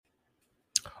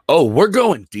Oh, we're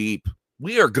going deep.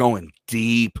 We are going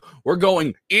deep. We're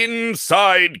going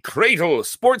inside Kradle.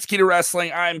 Sportskeeda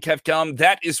Wrestling. I'm Kev Kelm.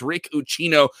 That is Rick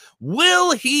Ucchino.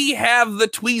 Will he have the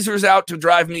tweezers out to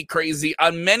drive me crazy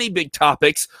on many big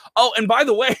topics? Oh, and by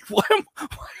the way,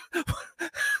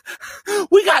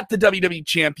 we got the WWE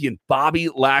champion Bobby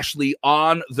Lashley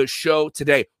on the show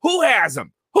today. Who has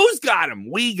him? Who's got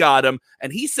him? We got him.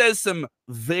 And he says some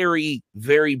very,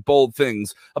 very bold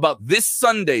things about this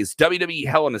Sunday's WWE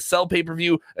Hell in a Cell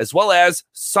pay-per-view, as well as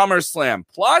SummerSlam.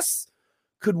 Plus,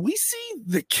 could we see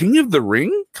the King of the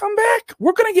Ring come back?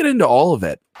 We're going to get into all of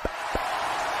it. Watch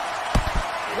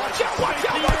out, watch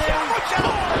out, watch out, watch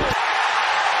out!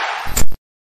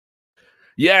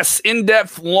 Yes,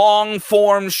 in-depth,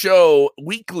 long-form show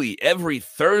weekly every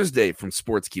Thursday from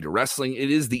Sportskeeda Wrestling.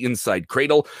 It is the Inside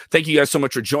Kradle. Thank you guys so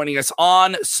much for joining us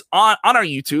on our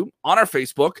YouTube, on our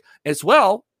Facebook, as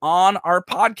well on our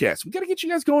podcast. We got to get you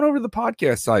guys going over the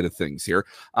podcast side of things here.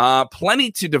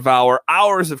 Plenty to devour,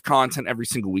 hours of content every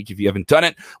single week. If you haven't done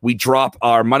it, we drop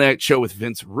our Monday Night Show with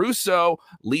Vince Russo,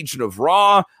 Legion of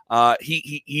Raw.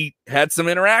 He had some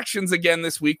interactions again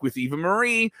this week with Eva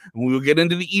Marie. We will get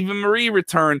into the Eva Marie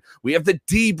return. We have the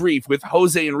debrief with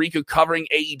Jose Enrico covering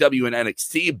AEW and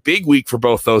NXT. Big week for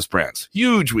both those brands.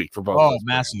 Huge week for both. Oh,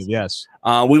 massive, yes.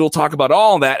 We will talk about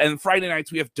all that. And Friday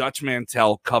nights, we have Dutch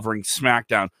Mantel covering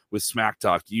SmackDown with Smack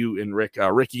Talk. You and Rick.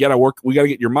 Rick, you got to work. We got to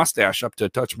get your mustache up to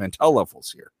Dutch Mantel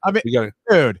levels here. I mean,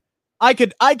 dude, I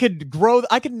could grow.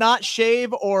 I could not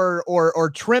shave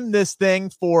or trim this thing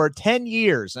for 10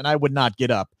 years, and I would not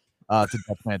get up to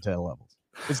Dutch Mantel levels.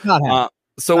 It's not happening.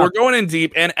 So we're going in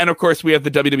deep, and of course we have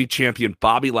the WWE champion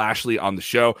Bobby Lashley on the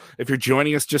show. If you're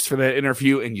joining us just for that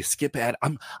interview and you skip ad,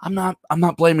 I'm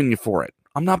not blaming you for it.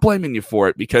 I'm not blaming you for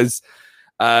it because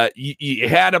you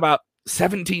had about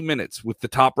 17 minutes with the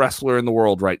top wrestler in the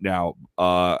world right now.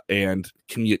 And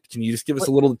can you just give us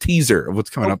a little teaser of what's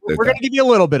coming up there? We're going to give you a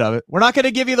little bit of it. We're not going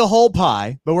to give you the whole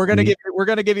pie, but we're going to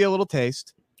give you a little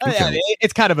taste. Okay.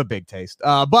 It's kind of a big taste.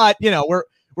 But you know,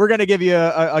 we're going to give you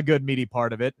a good meaty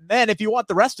part of it. And then if you want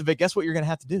the rest of it, guess what you're going to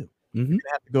have to do? You're going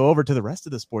to have to go over to the rest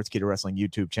of the Sportskeeda Wrestling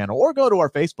YouTube channel or go to our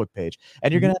Facebook page,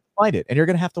 and you're going to have to find it, and you're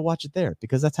going to have to watch it there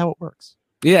because that's how it works.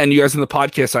 Yeah, and you guys on the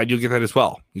podcast side, you'll get that as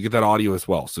well. You get that audio as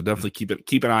well. So definitely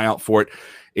keep an eye out for it.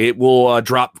 It will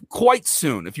drop quite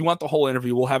soon. If you want the whole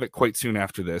interview, we'll have it quite soon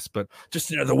after this. But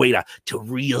just another way to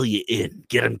reel you in,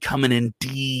 get them coming in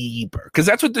deeper. Because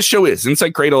that's what this show is.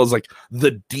 Inside Kradle is like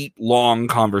the deep, long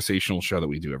conversational show that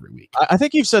we do every week. I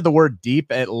think you've said the word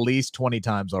deep at least 20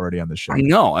 times already on the show. I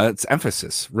know. It's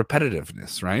emphasis,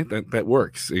 repetitiveness, right? That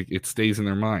works. It stays in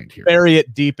their mind here. Bury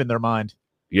it deep in their mind.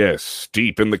 Yes,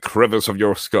 deep in the crevice of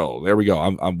your skull. There we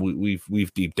go.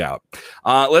 We've deeped out.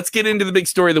 Let's get into the big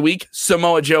story of the week.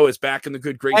 Samoa Joe is back in the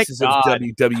good graces of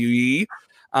WWE.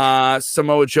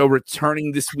 Samoa Joe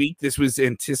returning this week. This was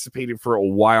anticipated for a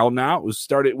while now.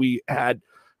 We had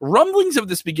rumblings of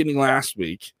this beginning last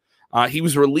week. He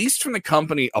was released from the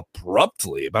company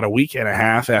abruptly about a week and a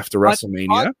half after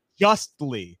WrestleMania.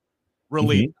 Unjustly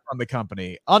released from the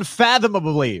company.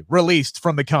 Unfathomably released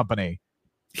from the company.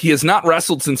 He has not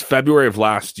wrestled since February of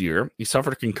last year. He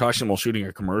suffered a concussion while shooting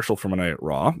a commercial from a night at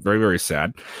Raw. Very, very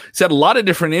sad. He's had a lot of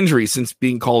different injuries since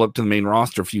being called up to the main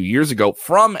roster a few years ago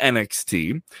from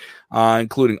NXT,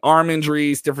 including arm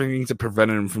injuries, different things that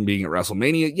prevented him from being at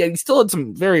WrestleMania. Yet he still had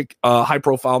some very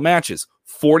high-profile matches.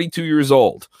 42 years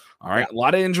old. All right, a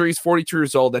lot of injuries, 42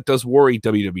 years old. That does worry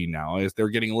WWE now as they're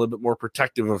getting a little bit more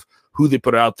protective of who they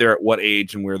put out there at what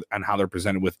age and how they're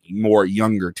presented with more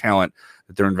younger talent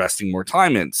that they're investing more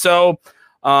time in. So,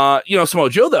 Samoa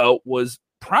Joe, though, was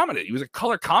prominent. He was a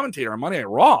color commentator on Monday Night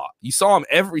Raw. You saw him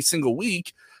every single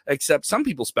week, except some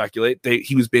people speculate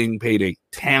he was being paid a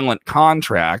talent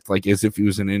contract, like as if he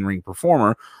was an in-ring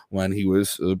performer when he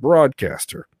was a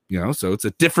broadcaster. So it's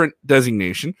a different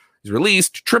designation. He's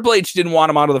released. Triple H didn't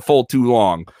want him out of the fold too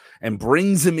long and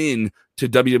brings him in to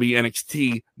WWE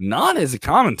NXT, not as a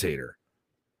commentator,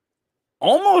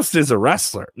 almost as a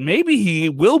wrestler. Maybe he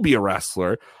will be a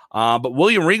wrestler, but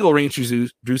William Regal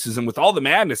reintroduces him with all the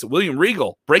madness of William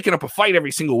Regal breaking up a fight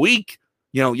every single week,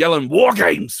 yelling war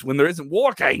games when there isn't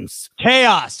war games.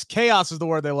 Chaos is the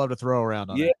word they love to throw around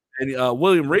on it. And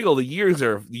William Regal, the years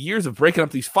of breaking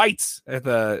up these fights at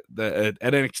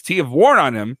NXT have worn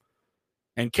on him.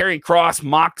 And Karrion Kross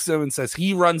mocks him and says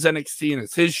he runs NXT and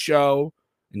it's his show.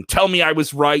 And tell me I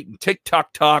was right. And tick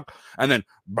tock tock. And then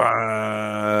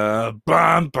blah,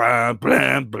 blah, blah,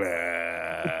 blah,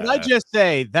 blah. Can I just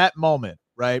say that moment,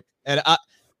 right? And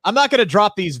I'm not going to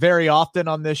drop these very often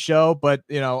on this show, but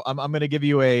I'm going to give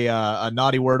you a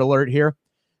naughty word alert here.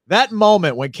 That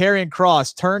moment when Karrion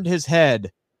Kross turned his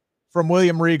head from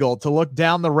William Regal to look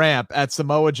down the ramp at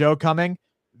Samoa Joe coming,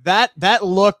 that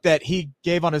look that he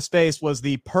gave on his face was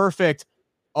the perfect,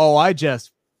 oh, I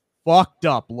just fucked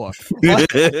up look.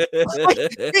 It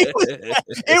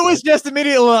was just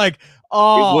immediately like,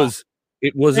 oh.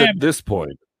 It was at this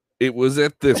point. It was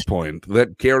at this point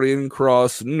that Karrion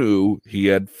Kross knew he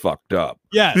had fucked up.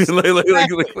 Yes.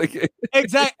 Exactly.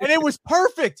 Exactly. And it was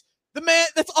perfect. The man,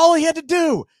 that's all he had to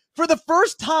do. For the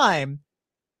first time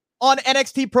on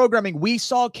NXT programming, we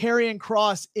saw Karrion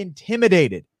Kross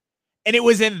intimidated. And it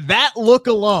was in that look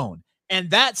alone and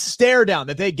that stare down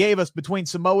that they gave us between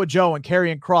Samoa Joe and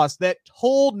Karrion Kross that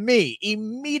told me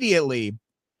immediately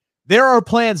there are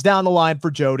plans down the line for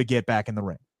Joe to get back in the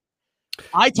ring.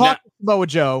 I talked to Samoa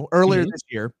Joe earlier this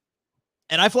year,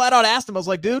 and I flat out asked him, I was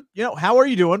like, dude, how are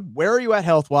you doing? Where are you at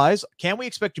health-wise? Can we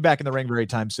expect you back in the ring very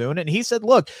time soon? And he said,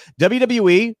 look,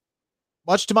 WWE,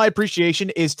 much to my appreciation,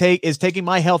 is taking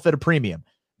my health at a premium.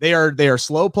 They are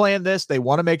slow playing this. They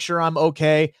want to make sure I'm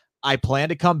okay. I plan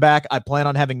to come back. I plan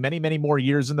on having many, many more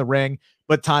years in the ring,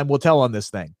 but time will tell on this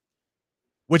thing,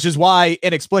 which is why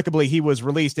inexplicably he was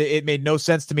released. It made no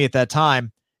sense to me at that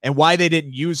time, and why they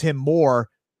didn't use him more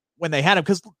when they had him,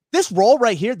 because this role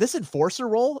right here, this enforcer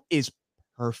role, is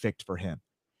perfect for him.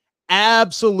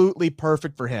 Absolutely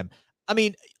perfect for him. I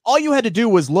mean, all you had to do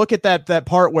was look at that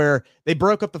part where they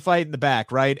broke up the fight in the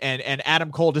back, right? And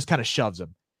Adam Cole just kind of shoves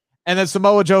him. And then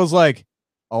Samoa Joe's like,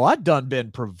 oh, I done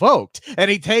been provoked.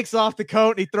 And he takes off the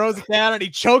coat and he throws it down and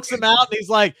he chokes him out. And he's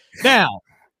like, now,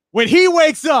 when he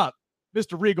wakes up,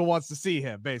 Mr. Regal wants to see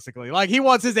him, basically. Like, he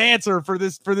wants his answer for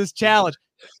this challenge.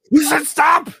 He said,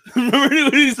 stop. Remember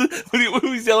when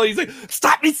he's yelling, he's like,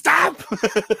 stop me, stop.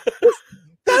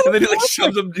 And then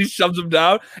he shoves him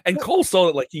down. And Cole saw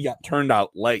it like he got turned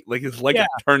out light. Like his leg got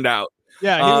turned out.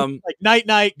 Yeah, he was like,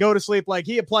 night, go to sleep. Like,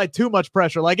 he applied too much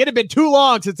pressure. Like, it had been too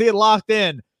long since he had locked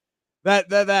in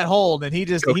that hold. And he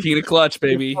just Coquina clutch,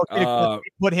 baby.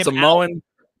 Put him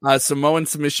Samoan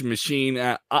submission machine.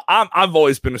 I've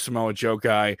always been a Samoa Joe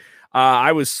guy.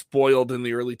 I was spoiled in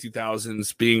the early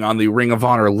 2000s being on the Ring of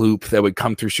Honor loop that would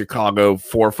come through Chicago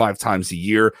 4 or 5 times a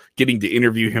year, getting to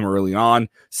interview him early on,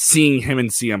 seeing him in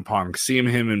CM Punk, seeing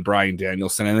him in Bryan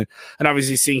Danielson, and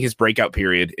obviously seeing his breakout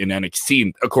period in NXT,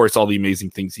 and of course all the amazing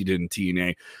things he did in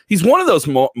TNA. He's one of those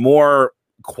more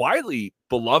quietly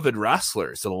beloved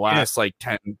wrestlers of the last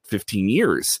 10, 15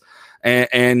 years.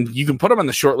 And you can put him on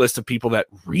the short list of people that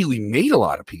really made a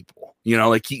lot of people.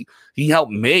 Like he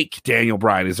helped make Daniel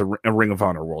Bryan as a Ring of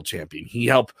Honor world champion. He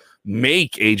helped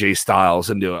make AJ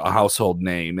Styles into a household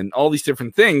name and all these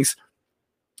different things.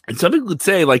 And some people would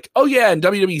say, like, oh yeah, and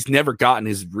WWE's never gotten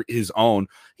his own.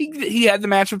 He had the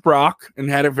match with Brock and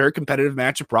had a very competitive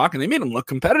match with Brock, and they made him look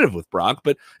competitive with Brock,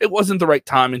 but it wasn't the right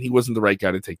time, and he wasn't the right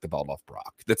guy to take the belt off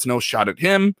Brock. That's no shot at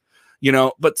him,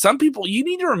 But some people, you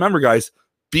need to remember, guys,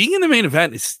 being in the main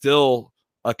event is still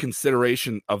a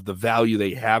consideration of the value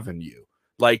they have in you.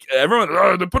 Like, everyone,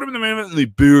 they put him in the main event and they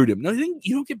buried him. No, you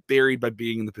don't get buried by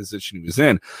being in the position he was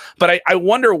in. But I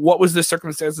wonder what was the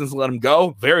circumstances to let him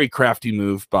go. Very crafty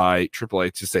move by Triple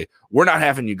H to say, we're not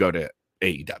having you go to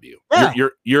AEW. Yeah.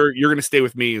 You're going to stay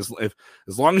with me as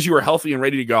long as you are healthy and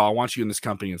ready to go. I want you in this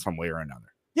company in some way or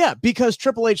another. Yeah, because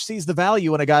Triple H sees the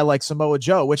value in a guy like Samoa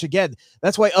Joe, which, again,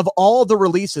 that's why of all the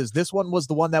releases, this one was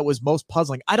the one that was most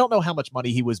puzzling. I don't know how much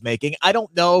money he was making. I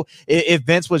don't know if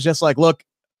Vince was just like, look,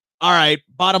 all right,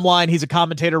 bottom line, he's a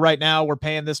commentator right now. We're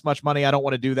paying this much money. I don't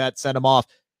want to do that. Send him off.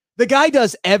 The guy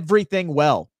does everything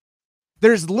well.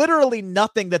 There's literally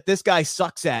nothing that this guy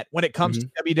sucks at when it comes to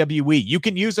WWE. You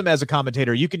can use him as a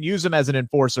commentator. You can use him as an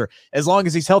enforcer. As long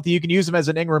as he's healthy, you can use him as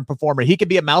an in-ring performer. He could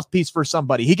be a mouthpiece for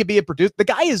somebody. He could be a producer. The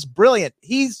guy is brilliant.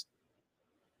 He's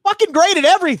fucking great at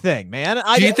everything, man.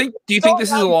 Do you think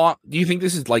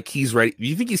this is like he's ready? Do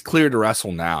you think he's cleared to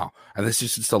wrestle now? And this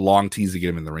is just a long tease to get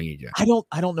him in the ring again. I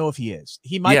don't know if he is.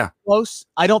 He might be close.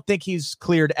 I don't think he's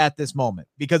cleared at this moment,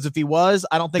 because if he was,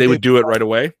 I don't think they would do it right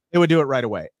away. They would do it right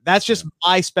away. That's just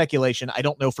my speculation. I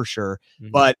don't know for sure,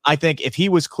 but I think if he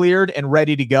was cleared and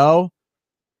ready to go,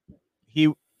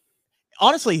 if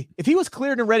he was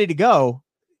cleared and ready to go,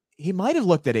 he might have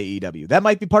looked at AEW. That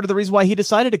might be part of the reason why he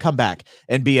decided to come back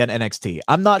and be an NXT.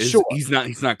 I'm not sure. He's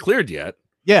not cleared yet.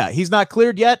 Yeah, he's not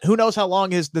cleared yet. Who knows how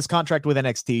long this contract with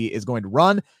NXT is going to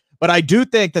run? But I do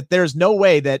think that there's no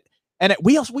way that, and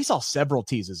we saw several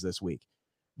teases this week.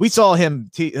 We saw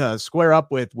him square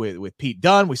up with Pete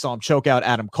Dunne. We saw him choke out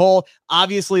Adam Cole.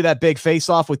 Obviously, that big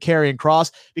face-off with Karrion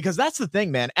Kross, because that's the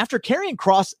thing, man. After Karrion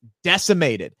Kross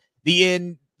decimated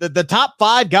the top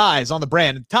 5 guys on the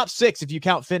brand, top 6 if you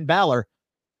count Finn Balor,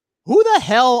 who the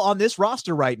hell on this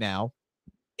roster right now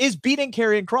is beating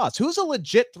Karrion Kross? Who's a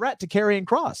legit threat to Karrion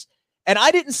Kross? And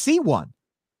I didn't see one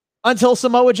until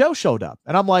Samoa Joe showed up.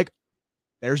 And I'm like,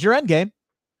 there's your end game.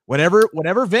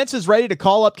 Whenever Vince is ready to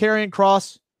call up Karrion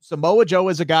Kross, Samoa Joe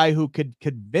is a guy who could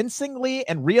convincingly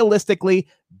and realistically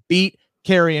beat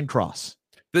Karrion Kross.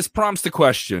 This prompts the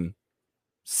question.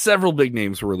 Several big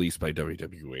names were released by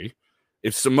WWE.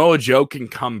 If Samoa Joe can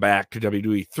come back to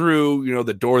WWE through,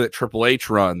 the door that Triple H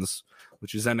runs,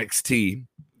 which is NXT,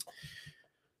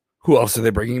 who else are they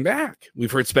bringing back?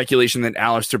 We've heard speculation that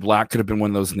Aleister Black could have been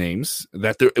one of those names.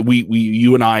 That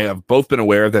you and I have both been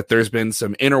aware that there's been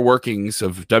some inner workings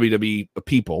of WWE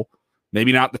people,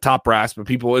 maybe not the top brass, but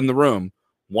people in the room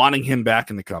wanting him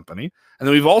back in the company. And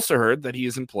then we've also heard that he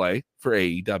is in play for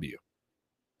AEW.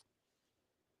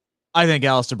 I think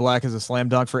Aleister Black is a slam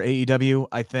dunk for AEW.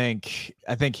 I think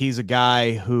he's a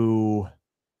guy who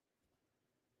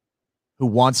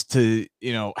wants to,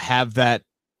 have that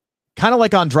kind of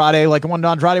like Andrade. Like when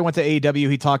Andrade went to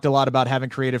AEW, he talked a lot about having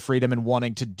creative freedom and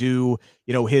wanting to do,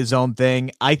 his own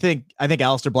thing. I think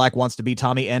Aleister Black wants to be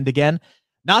Tommy End again.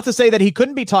 Not to say that he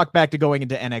couldn't be talked back to going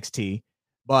into NXT,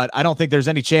 but I don't think there's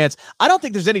any chance. I don't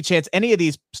think there's any chance any of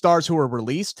these stars who are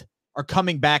released are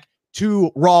coming back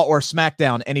to Raw or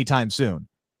SmackDown anytime soon,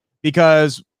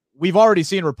 because we've already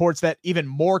seen reports that even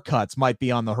more cuts might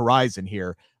be on the horizon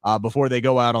here before they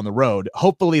go out on the road.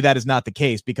 Hopefully that is not the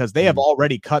case, because they have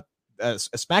already cut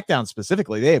SmackDown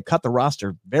specifically. They have cut the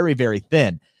roster very, very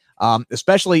thin,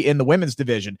 especially in the women's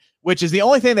division, which is the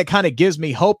only thing that kind of gives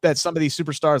me hope that some of these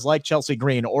superstars like Chelsea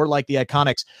Green or like the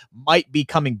Iconics might be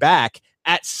coming back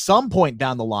at some point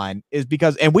down the line, is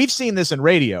because, and we've seen this in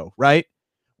radio, right?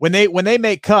 When they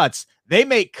make cuts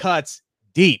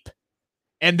deep.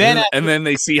 And then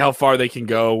they see how far they can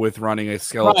go with running a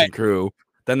skeleton crew.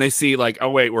 Then they see like,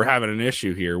 oh wait, we're having an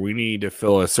issue here. We need to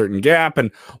fill a certain gap. And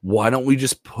why don't we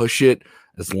just push it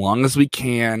as long as we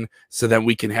can, so that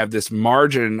we can have this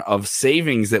margin of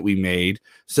savings that we made.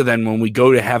 So then when we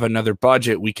go to have another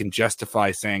budget, we can justify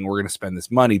saying we're going to spend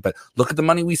this money, but look at the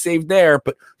money we saved there.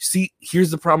 But see, here's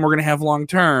the problem we're going to have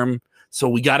long-term. So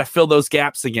we got to fill those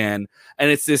gaps again. And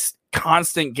it's this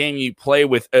constant game you play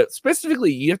with.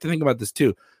 Specifically, you have to think about this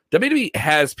too. WWE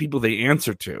has people they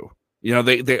answer to.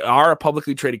 They are a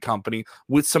publicly traded company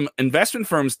with some investment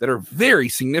firms that are very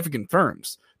significant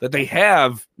firms that they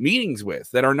have meetings with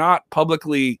that are not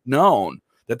publicly known,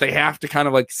 that they have to kind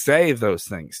of like say those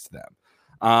things to them.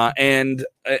 And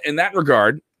in that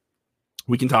regard,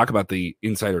 we can talk about the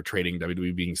insider trading,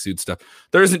 WWE being sued stuff.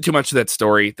 There isn't too much of that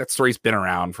story. That story's been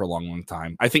around for a long, long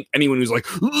time. I think anyone who's like,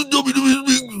 WWE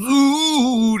is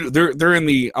being sued, they're in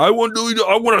the I want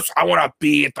to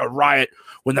be at the riot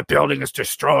when the building is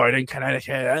destroyed and kind of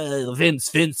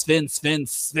Vince. We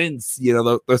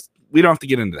don't have to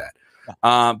get into that.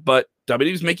 But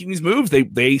WWE's making these moves.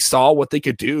 They saw what they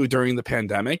could do during the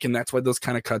pandemic, and that's why those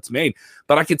kind of cuts made.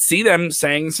 But I could see them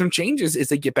saying some changes as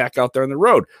they get back out there on the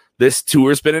road. This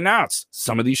tour's been announced.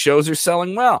 Some of these shows are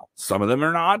selling well. Some of them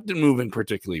are not moving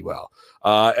particularly well.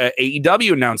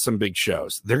 AEW announced some big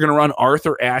shows. They're going to run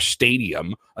Arthur Ashe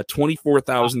Stadium, a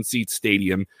 24,000 seat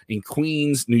stadium in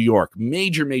Queens, New York.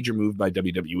 Major move by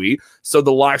WWE. So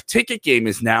the live ticket game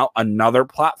is now another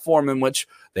platform in which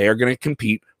they are going to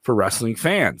compete for wrestling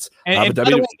fans. And by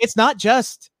the way, it's not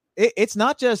just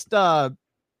AEW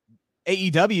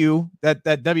that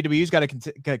WWE's got to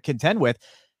contend with.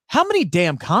 How many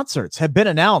damn concerts have been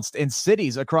announced in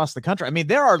cities across the country? I mean,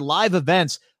 there are live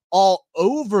events all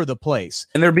over the place,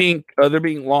 and they're being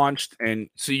launched. And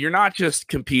so you're not just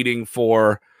competing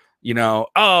for, we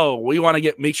want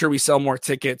to make sure we sell more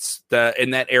tickets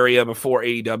in that area before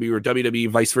AEW or WWE,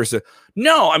 vice versa.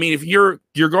 No, I mean, if you're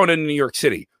going to New York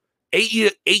City,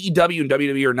 AEW and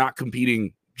WWE are not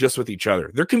competing just with each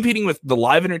other. They're competing with the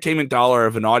live entertainment dollar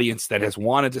of an audience that has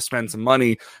wanted to spend some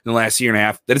money in the last year and a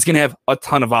half, that is going to have a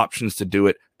ton of options to do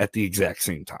it at the exact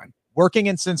same time. Working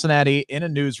in Cincinnati in a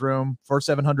newsroom for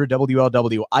 700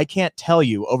 WLW, I can't tell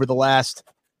you over the last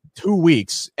 2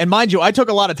 weeks, and mind you, I took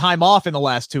a lot of time off in the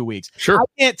last 2 weeks. Sure. I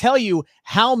can't tell you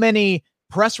how many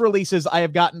press releases I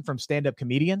have gotten from stand-up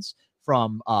comedians,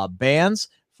 from bands,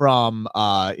 from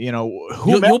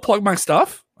you'll plug my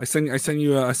stuff. I send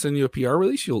you a PR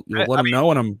release. You'll let them know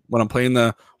when I'm playing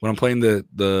the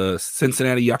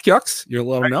Cincinnati Yuck Yucks. You'll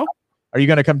let them know. Are you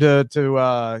going to come to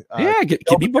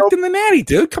get me booked in the Natty,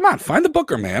 dude? Come on, find the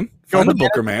booker, man.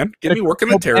 Get me working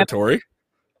the territory.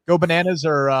 Go Bananas,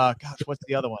 or what's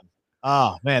the other one?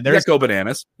 Oh man, there's Go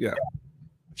Bananas. Yeah.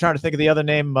 I'm trying to think of the other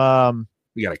name.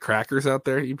 You got a Crackers out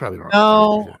there? You probably don't.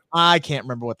 No, I can't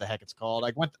remember what the heck it's called.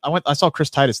 I saw Chris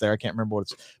Titus there. I can't remember what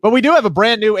it's. But we do have a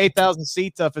brand new 8,000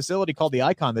 seat facility called the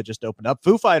Icon that just opened up.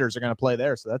 Foo Fighters are going to play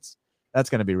there, so that's That's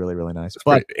going to be really, really nice.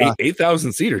 But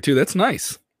 8,000 seater too. That's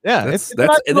nice. Yeah,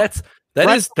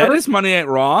 that is Monday Night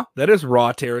Raw. That is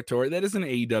Raw territory. That is an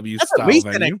AEW that's style at least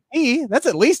venue. NXT. That's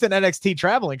at least an NXT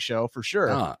traveling show for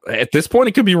sure. At this point,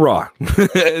 it could be Raw.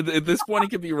 At this point, it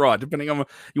could be Raw. Depending on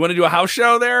you want to do a house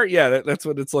show there. Yeah, that's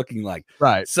what it's looking like.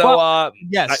 Right. So,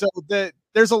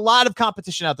 there's a lot of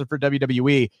competition out there for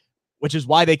WWE, which is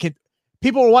why they can.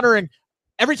 People are wondering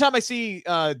every time I see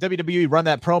WWE run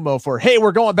that promo for, hey,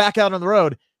 we're going back out on the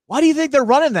road. Why do you think they're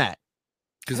running that?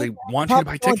 Because they want you to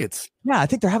buy tickets. Yeah, I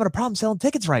think they're having a problem selling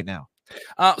tickets right now.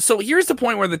 So here's the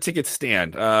point where the tickets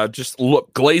stand. Just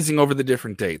glazing over the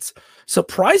different dates.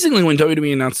 Surprisingly, when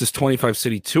WWE announced this 25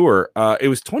 city tour, it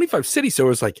was 25 cities. So it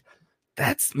was like,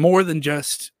 that's more than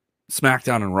just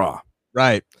SmackDown and Raw.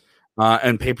 Right.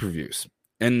 And pay-per-views.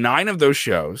 And 9 of those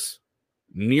shows,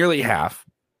 nearly half,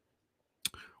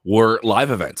 were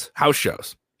live events, house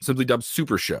shows, simply dubbed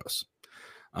super shows.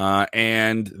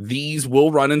 And these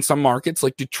will run in some markets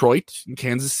like Detroit and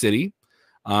Kansas City.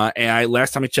 And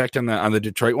last time I checked on the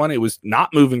Detroit one, it was not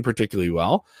moving particularly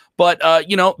well. But they're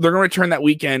going to return that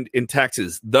weekend in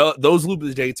Texas. Those loop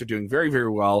of dates are doing very, very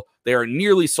well. They are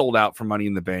nearly sold out for Money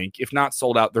in the Bank. If not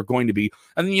sold out, they're going to be.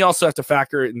 And then you also have to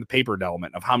factor in the papered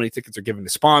element of how many tickets are given to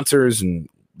sponsors and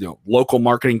local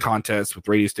marketing contests with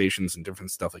radio stations and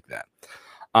different stuff like that.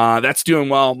 That's doing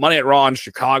well. Money at Raw in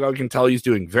Chicago, I can tell you, is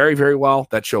doing very, very well.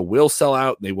 That show will sell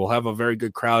out. They will have a very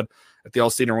good crowd at the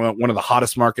All-State Arena, one of the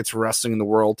hottest markets for wrestling in the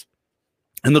world.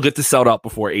 And they'll get to sell it out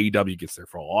before AEW gets there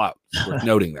for a while. Worth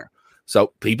noting there.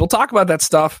 So people talk about that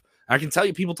stuff. I can tell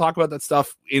you, people talk about that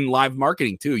stuff in live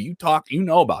marketing too. You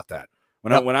know about that.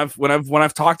 When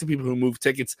I've talked to people who move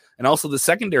tickets, and also the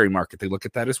secondary market, they look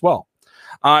at that as well.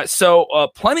 So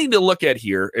plenty to look at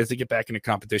here as they get back into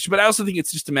competition. But I also think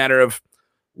it's just a matter of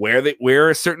where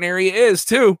a certain area is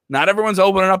too. Not everyone's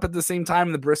opening up at the same time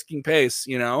in the brisking pace,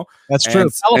 That's true.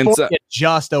 California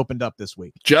just opened up this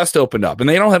week. Just opened up, and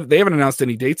they haven't announced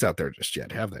any dates out there just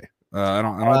yet, have they? I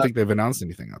don't think they've announced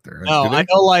anything out there. No, I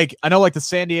know like the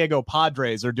San Diego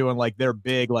Padres are doing like their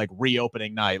big like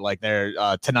reopening night, like they're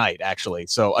tonight actually.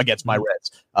 So against my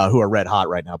Reds, who are red hot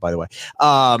right now, by the way.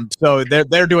 So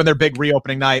they're doing their big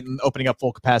reopening night and opening up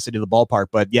full capacity to the ballpark.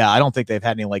 But yeah, I don't think they've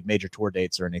had any like major tour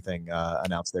dates or anything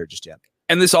announced there just yet.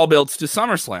 And this all builds to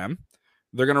SummerSlam.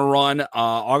 They're going to run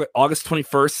August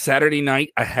 21st, Saturday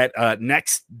night, ahead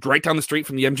next, right down the street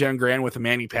from the MGM Grand with a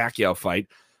Manny Pacquiao fight.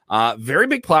 Very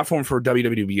big platform for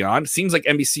WWE Beyond. Seems like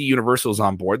NBC Universal is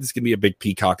on board. This is going to be a big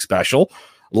Peacock special.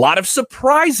 A lot of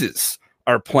surprises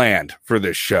are planned for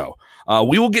this show.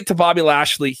 We will get to Bobby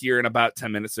Lashley here in about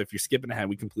 10 minutes. So if you're skipping ahead,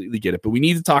 we completely get it. But we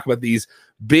need to talk about these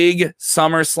big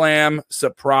SummerSlam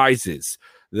surprises.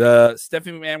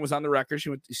 Stephanie McMahon was on the record.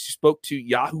 She spoke to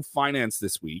Yahoo Finance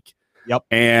this week. Yep.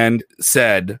 And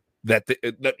said that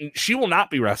she will not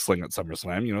be wrestling at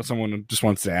SummerSlam. Someone just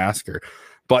wants to ask her.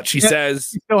 But she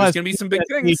says there's going to be some big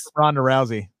things. Ronda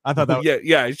Rousey. I thought that was...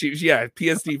 Yeah.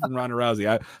 PSD from Ronda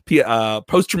Rousey.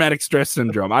 Post-traumatic stress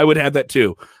syndrome. I would have that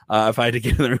too if I had to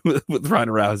get in there with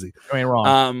Ronda Rousey. You ain't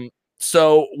wrong.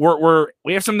 So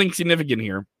we have something significant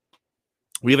here.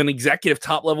 We have an executive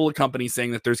top level of company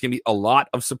saying that there's going to be a lot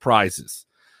of surprises.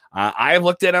 I have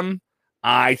looked at them.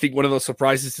 I think one of those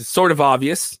surprises is sort of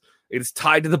obvious. It is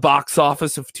tied to the box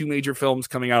office of 2 major films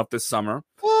coming out this summer.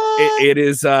 It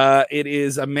is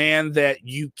a man that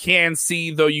you can see,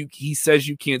 though he says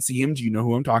you can't see him. Do you know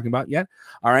who I'm talking about yet?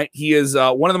 All right. He is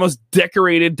one of the most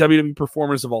decorated WWE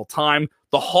performers of all time.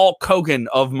 The Hulk Hogan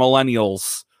of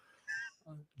millennials,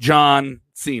 John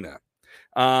Cena.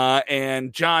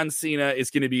 And John Cena is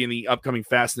going to be in the upcoming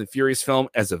Fast and the Furious film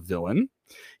as a villain.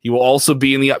 He will also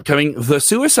be in the upcoming The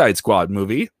Suicide Squad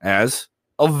movie as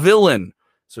a villain.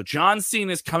 So John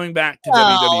Cena is coming back to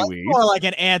WWE. More like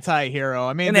an anti-hero.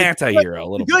 I mean, an anti-hero. A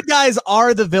little good guys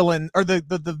are the villain, or the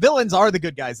villains are the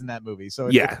good guys in that movie. So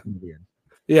it's weird.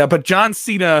 Yeah, but John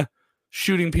Cena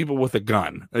shooting people with a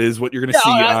gun is what you're going to see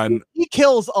on. He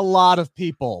kills a lot of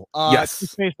people.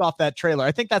 Yes, based off that trailer.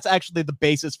 I think that's actually the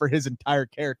basis for his entire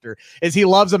character. Is he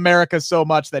loves America so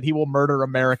much that he will murder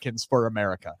Americans for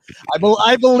America.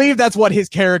 I believe that's what his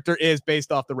character is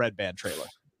based off the Red Band trailer.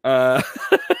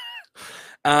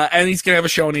 And he's going to have a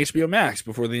show on HBO Max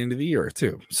before the end of the year,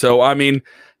 too. So, I mean,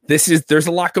 there's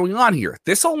a lot going on here.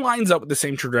 This all lines up with the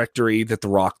same trajectory that The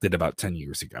Rock did about 10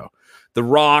 years ago. The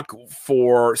Rock,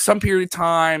 for some period of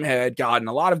time, had gotten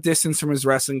a lot of distance from his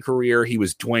wrestling career. He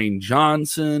was Dwayne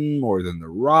Johnson more than The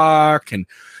Rock, and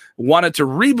wanted to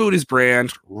reboot his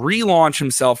brand, relaunch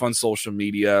himself on social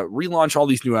media, relaunch all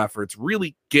these new efforts,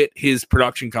 really get his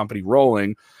production company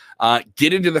rolling.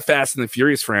 Get into the Fast and the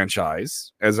Furious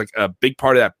franchise as like a big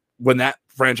part of that when that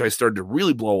franchise started to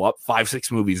really blow up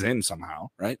 5-6 movies in somehow,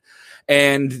 right?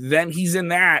 And then he's in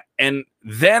that, and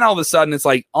then all of a sudden it's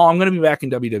like, oh, I'm going to be back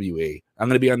in WWE. I'm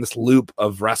going to be on this loop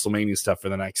of WrestleMania stuff for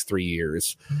the next 3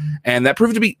 years. And that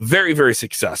proved to be very, very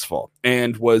successful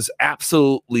and was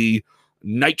absolutely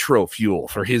nitro fuel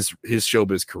for his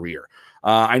showbiz career.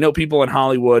 I know people in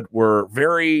Hollywood were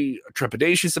very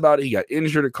trepidatious about it. He got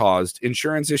injured. It caused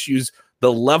insurance issues.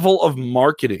 The level of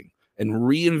marketing and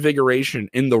reinvigoration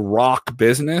in the Rock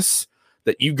business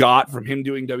that you got from him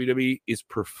doing WWE is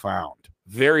profound.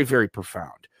 Very, very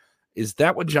profound. Is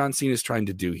that what John Cena is trying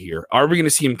to do here? Are we going to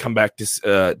see him come back to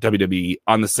WWE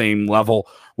on the same level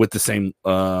with the same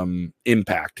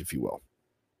impact, if you will?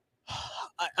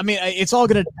 I mean, it's all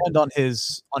going to depend on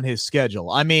his schedule.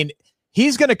 I mean,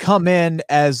 he's going to come in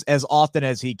as often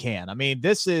as he can. I mean,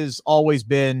 this has always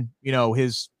been,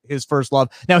 his first love.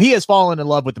 Now, he has fallen in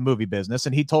love with the movie business,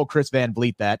 and he told Chris Van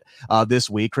Vliet that this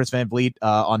week. Chris Van Vliet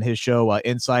on his show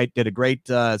InSide did a great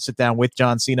sit down with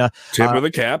John Cena. Tip of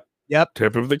the cap. Yep.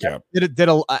 Tip of the cap.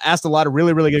 Asked a lot of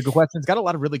really, really good questions, got a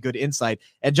lot of really good insight.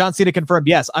 And John Cena confirmed,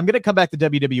 yes, I'm going to come back to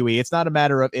WWE. It's not a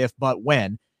matter of if, but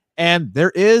when. And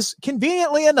there is,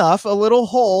 conveniently enough, a little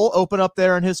hole open up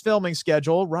there in his filming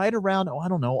schedule right around,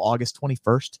 August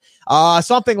 21st,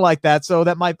 something like that. So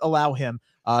that might allow him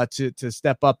to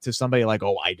step up to somebody like,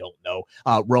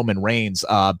 Roman Reigns,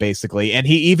 basically. And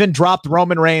he even dropped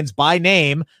Roman Reigns by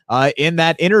name in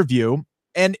that interview.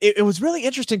 And it was really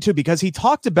interesting, too, because he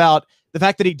talked about the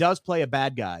fact that he does play a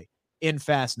bad guy in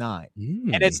Fast 9.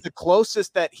 And it's the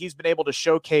closest that he's been able to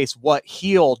showcase what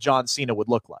heel John Cena would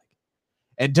look like.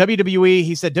 And WWE,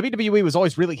 he said WWE was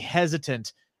always really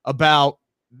hesitant about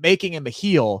making him a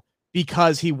heel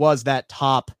because he was that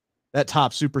top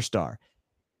superstar.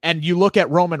 And you look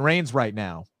at Roman Reigns right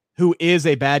now, who is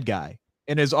a bad guy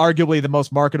and is arguably the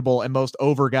most marketable and most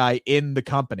over guy in the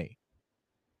company,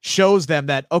 shows them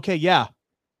that, okay, yeah,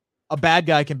 a bad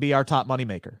guy can be our top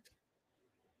moneymaker.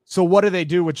 So what do they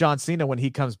do with John Cena when he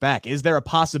comes back? Is there a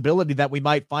possibility that we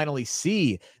might finally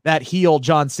see that heel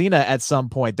John Cena at some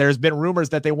point? There's been rumors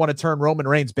that they want to turn Roman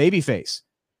Reigns babyface.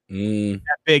 That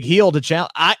big heel to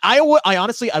challenge. I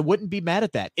honestly, I wouldn't be mad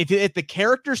at that. If the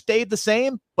character stayed the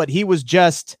same, but he was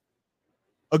just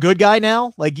a good guy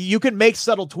now, like you can make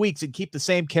subtle tweaks and keep the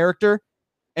same character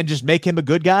and just make him a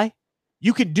good guy.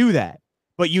 You can do that,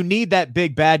 but you need that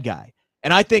big bad guy.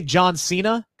 And I think John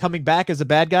Cena coming back as a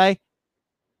bad guy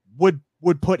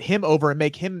would put him over and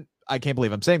make him, I can't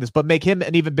believe I'm saying this, but make him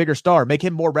an even bigger star, make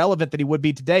him more relevant than he would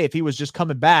be today if he was just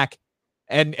coming back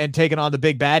and taking on the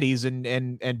big baddies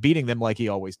and beating them like he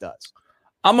always does.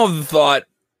 I'm of the thought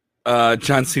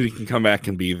John Cena can come back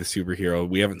and be the superhero.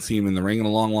 We haven't seen him in the ring in a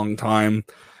long, long time.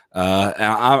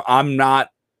 I'm not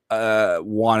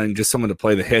wanting just someone to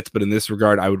play the hits, but in this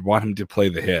regard, I would want him to play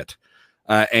the hit.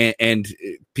 And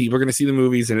people are going to see the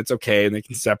movies, and it's okay, and they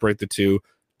can separate the two.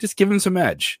 Just give him some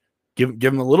edge. Give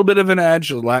him a little bit of an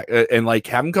edge, and like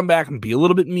have him come back and be a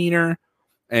little bit meaner.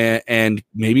 And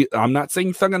maybe, I'm not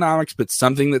saying thugonomics, but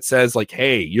something that says like,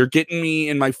 hey, you're getting me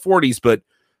in my 40s, but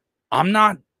I'm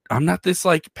not this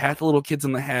like pat the little kids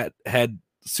on the head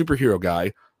superhero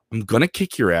guy. I'm gonna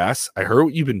kick your ass. I heard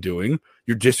what you've been doing.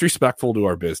 You're disrespectful to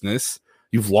our business.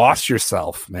 You've lost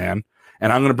yourself, man.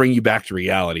 And I'm gonna bring you back to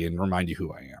reality and remind you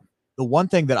who I am. The one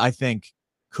thing that I think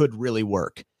could really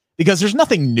work, because there's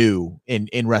nothing new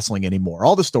in wrestling anymore.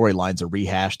 All the storylines are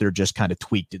rehashed. They're just kind of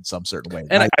tweaked in some certain way.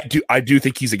 And I do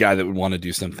think he's a guy that would want to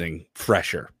do something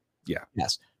fresher. Yeah.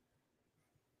 Yes.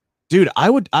 Dude, I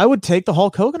would take the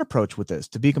Hulk Hogan approach with this,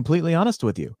 to be completely honest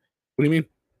with you. What do you mean?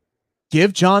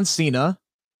 Give John Cena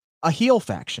a heel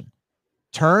faction.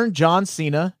 Turn John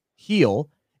Cena heel.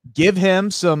 Give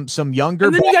him some younger.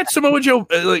 And then you got Samoa Joe.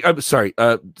 I'm sorry.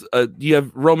 You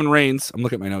have Roman Reigns. I'm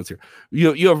looking at my notes here.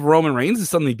 You have Roman Reigns as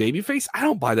suddenly babyface. I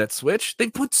don't buy that switch. They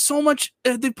put so much.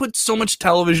 They put so much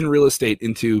television real estate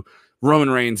into Roman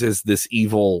Reigns as this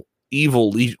evil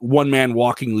one man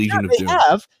walking legion of doom.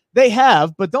 They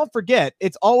have, but don't forget,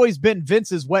 it's always been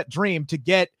Vince's wet dream to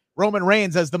get Roman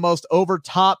Reigns as the most over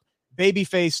top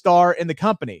babyface star in the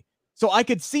company. So I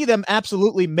could see them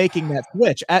absolutely making that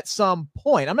switch at some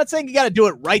point. I'm not saying you got to do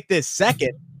it right this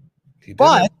second,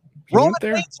 but Roman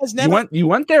Reigns has never. You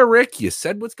went there, Rick. You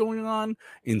said what's going on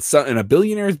in a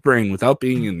billionaire's brain without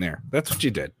being in there. That's what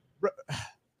you did.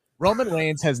 Roman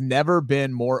Reigns has never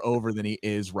been more over than he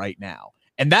is right now.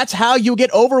 And that's how you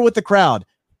get over with the crowd.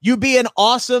 You be an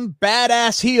awesome,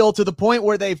 badass heel to the point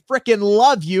where they freaking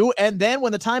love you. And then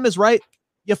when the time is right,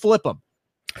 you flip them.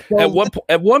 So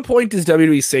at one point, does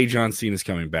WWE say John Cena's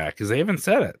coming back? Because they haven't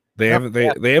said it. They haven't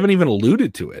even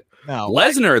alluded to it. No.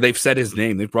 Lesnar, they've said his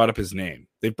name. They've brought up his name.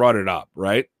 They've brought it up,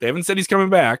 right? They haven't said he's coming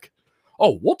back.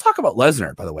 Oh, we'll talk about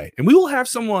Lesnar, by the way. And we will have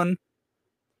someone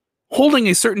holding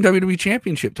a certain WWE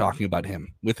championship talking about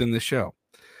him within this show.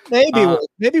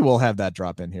 Maybe we'll have that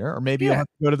drop in here, or maybe you'll have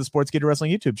to go to the Sportskeeda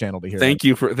Wrestling YouTube channel to hear. Thank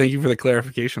you for the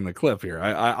clarification on the clip here.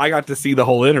 I got to see the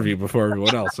whole interview before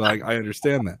everyone else, so I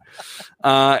understand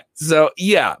that. So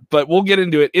yeah, but we'll get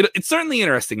into it. It's certainly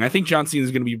interesting. I think John Cena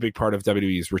is going to be a big part of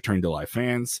WWE's return to live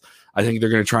fans. I think they're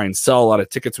going to try and sell a lot of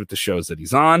tickets with the shows that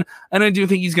he's on, and I do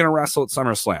think he's going to wrestle at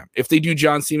SummerSlam. If they do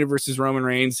John Cena versus Roman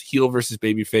Reigns, heel versus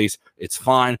babyface, it's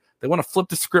fine. They want to flip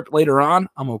the script later on,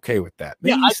 I'm okay with that.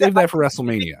 Maybe save that for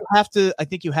WrestleMania. I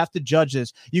think you have to judge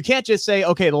this. You can't just say,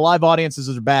 okay, the live audiences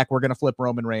are back, we're going to flip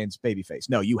Roman Reigns babyface.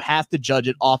 No, you have to judge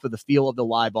it off of the feel of the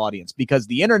live audience, because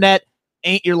the internet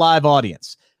ain't your live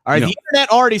audience. All right, The internet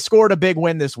already scored a big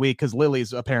win this week because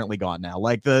Lily's apparently gone now.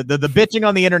 Like the bitching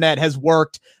on the internet has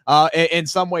worked in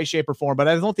some way, shape, or form, but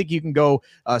I don't think you can go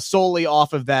solely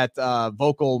off of that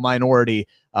vocal minority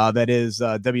that is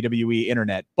WWE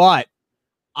internet. But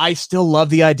I still love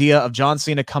the idea of John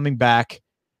Cena coming back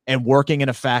and working in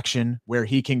a faction where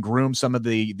he can groom some of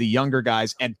the younger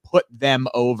guys and put them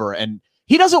over. And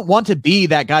he doesn't want to be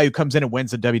that guy who comes in and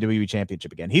wins the WWE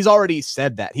championship again. He's already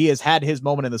said that. He has had his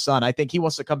moment in the sun. I think he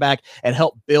wants to come back and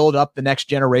help build up the next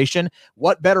generation.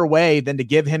 What better way than to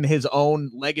give him his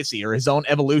own legacy or his own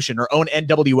evolution or own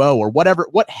NWO or whatever,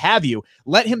 what have you.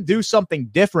 Let him do something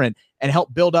different and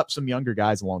help build up some younger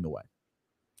guys along the way.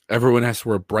 Everyone has to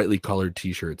wear brightly colored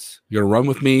t-shirts. You're going to run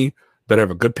with me. Better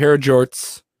have a good pair of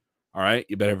jorts. All right.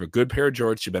 You better have a good pair of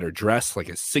jorts. You better dress like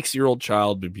a 6-year-old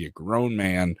child to be a grown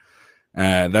man.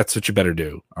 That's what you better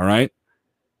do. All right.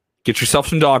 Get yourself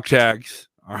some dog tags.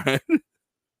 All right.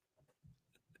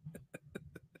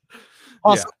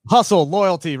 Hustle,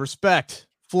 loyalty, respect,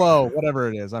 flow,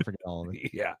 whatever it is. I forget all of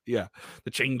it. Yeah.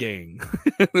 The chain gang.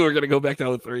 We're gonna go back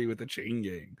to 03 with the chain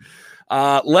gang.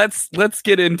 Let's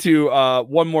get into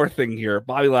one more thing here.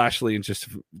 Bobby Lashley in just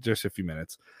a few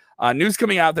minutes. News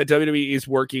coming out that WWE is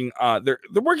working. They're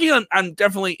working on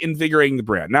definitely invigorating the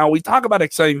brand. Now we talk about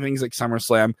exciting things like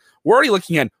SummerSlam. We're already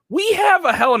looking at. We have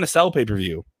a Hell in a Cell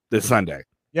pay-per-view this Sunday.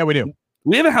 Yeah, we do.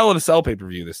 We have a Hell in a Cell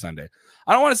pay-per-view this Sunday.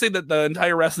 I don't want to say that the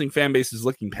entire wrestling fan base is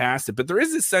looking past it, but there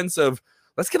is this sense of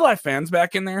let's get live fans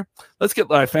back in there. Let's get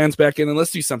live fans back in and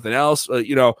let's do something else.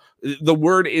 The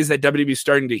word is that WWE is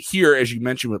starting to hear, as you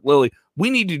mentioned with Lily, we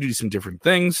need to do some different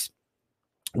things.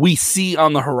 We see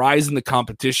on the horizon the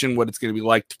competition, what it's going to be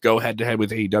like to go head-to-head with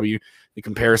AEW, the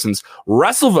comparisons.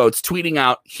 WrestleVotes tweeting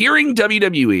out, hearing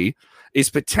WWE is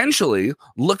potentially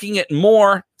looking at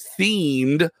more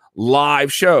themed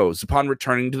live shows upon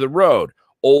returning to the road.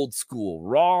 Old School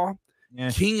Raw,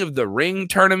 King of the Ring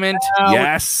tournament,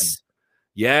 yes,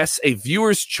 a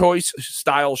viewer's choice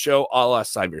style show a la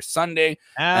Cyber Sunday.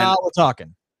 Now we're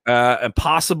talking. And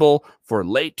possible for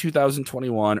late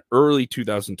 2021, early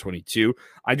 2022.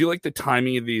 I do like the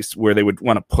timing of these where they would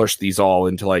want to push these all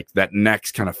into like that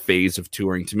next kind of phase of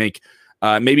touring to make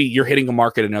maybe you're hitting a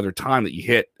mark at another time that you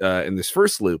hit in this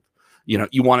first loop.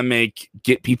 You want to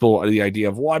get people the idea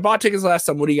of, well, I bought tickets last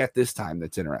time. What do you got this time?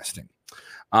 That's interesting.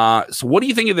 So what do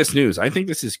you think of this news? I think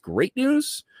this is great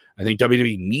news. I think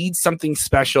WWE needs something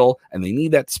special, and they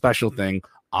need that special thing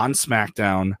on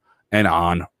SmackDown and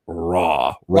on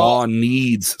Raw. Raw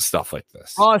needs stuff like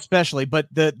this. Raw especially, but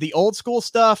the old school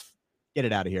stuff, get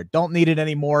it out of here. Don't need it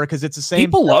anymore because it's the same.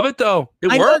 People love it though.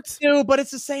 It works too, but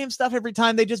it's the same stuff every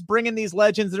time. They just bring in these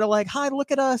legends that are like, "Hi,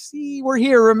 look at us. See, we're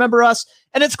here. Remember us?"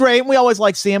 And it's great. And we always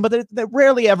like seeing them, but they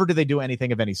rarely ever do they do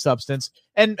anything of any substance.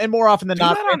 And more often than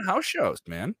not, that on house shows,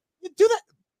 man. Do that.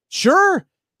 Sure.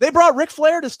 They brought Ric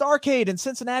Flair to Starrcade in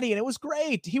Cincinnati, and it was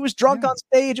great. He was drunk on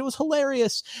stage. It was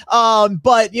hilarious.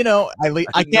 But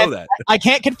I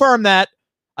can't confirm that.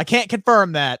 I can't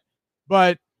confirm that.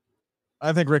 But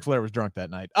I think Ric Flair was drunk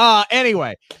that night.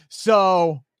 Anyway,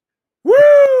 so woo!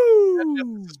 That's just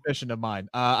a suspicion of mine.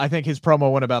 I think his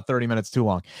promo went about 30 minutes too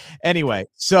long. Anyway,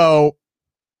 so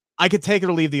I could take it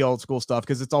or leave the old school stuff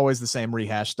because it's always the same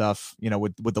rehash stuff.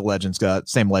 With the legends,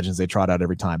 same legends they trot out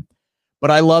every time. But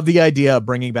I love the idea of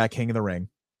bringing back King of the Ring.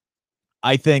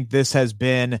 I think this has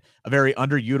been a very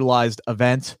underutilized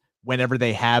event whenever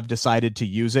they have decided to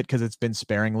use it because it's been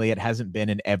sparingly. It hasn't been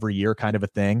an every year kind of a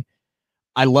thing.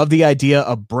 I love the idea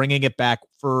of bringing it back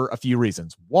for a few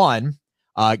reasons. One,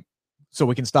 so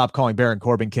we can stop calling Baron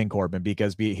Corbin King Corbin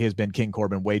because he has been King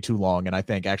Corbin way too long. And I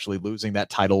think actually losing that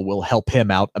title will help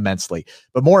him out immensely.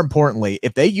 But more importantly,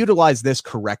 if they utilize this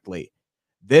correctly,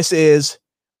 this is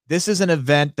an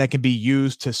event that can be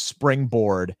used to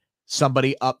springboard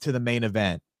somebody up to the main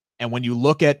event And when you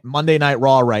look at Monday Night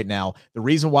Raw right now, the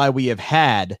reason why we have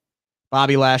had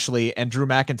Bobby Lashley and Drew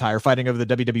McIntyre fighting over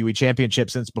the WWE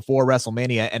Championship since before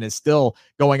WrestleMania and is still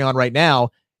going on right now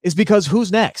is because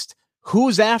who's next?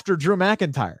 Who's after Drew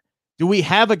McIntyre? Do we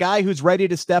have a guy who's ready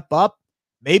to step up?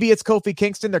 Maybe it's Kofi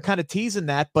Kingston. They're kind of teasing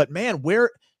that, but man,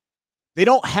 they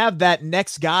don't have that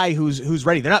next guy who's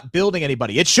ready. They're not building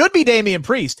anybody. It should be Damian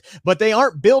Priest, but they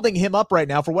aren't building him up right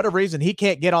now. For whatever reason, he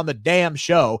can't get on the damn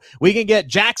show. We can get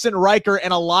Jackson Riker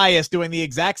and Elias doing the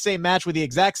exact same match with the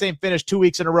exact same finish 2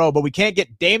 weeks in a row, but we can't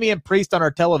get Damian Priest on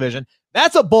our television.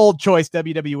 That's a bold choice,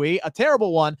 WWE. A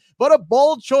terrible one, but a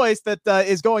bold choice that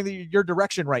is going your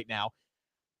direction right now.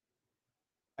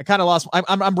 I kind of lost.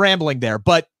 I'm rambling there,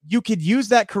 but you could use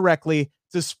that correctly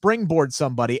to springboard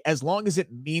somebody as long as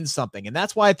it means something. And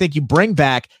that's why I think you bring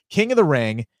back King of the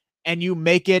Ring and you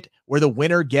make it where the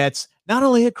winner gets not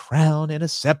only a crown and a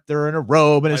scepter and a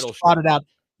robe and is trotted out,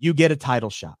 you get a title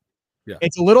shot. Yeah.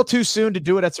 It's a little too soon to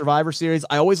do it at Survivor Series.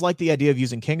 I always like the idea of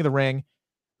using King of the Ring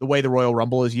the way the Royal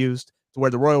Rumble is used, to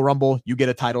where the Royal Rumble, you get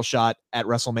a title shot at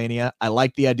WrestleMania. I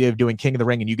like the idea of doing King of the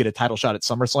Ring and you get a title shot at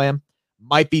SummerSlam.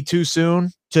 Might be too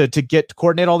soon to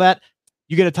coordinate all that.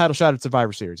 You get a title shot at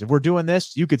Survivor Series. If we're doing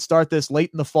this, you could start this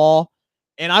late in the fall.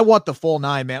 And I want the full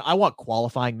 9, man. I want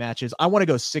qualifying matches. I want to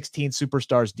go 16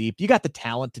 superstars deep. You got the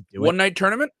talent to do it. One night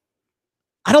tournament?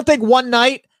 I don't think one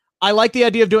night. I like the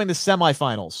idea of doing the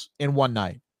semifinals in one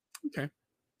night. Okay.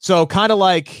 So kind of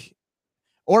like,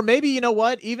 or maybe, you know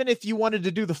what? Even if you wanted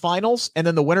to do the finals and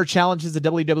then the winner challenges the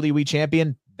WWE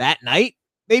champion that night,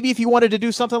 maybe if you wanted to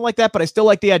do something like that, but I still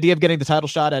like the idea of getting the title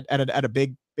shot at a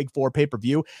big 4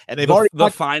 pay-per-view. And they've already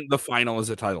the final is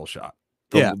a title shot.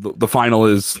 The final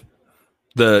is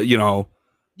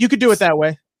you could do it that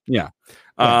way. Yeah.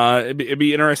 It'd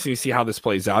be interesting to see how this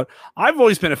plays out. I've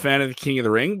always been a fan of the King of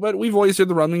the Ring, but we've always heard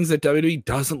the rumblings that WWE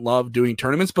doesn't love doing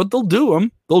tournaments, but they'll do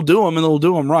them. They'll do them and they'll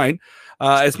do them right.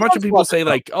 As much as people say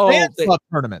like, oh, fans love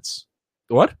tournaments.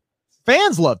 What?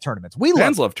 Fans love tournaments.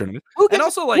 Fans love tournaments. And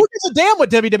also, like, who gives a damn what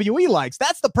WWE likes?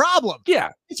 That's the problem. Yeah,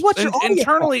 it's what you're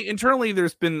internally.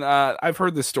 There's been I've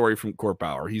heard this story from Court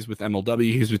Bauer. He's with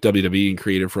MLW. He's with WWE and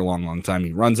creative for a long time.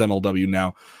 He runs MLW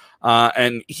now,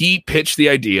 and he pitched the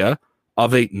idea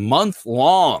of a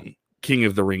month-long King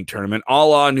of the Ring tournament, a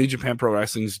la New Japan Pro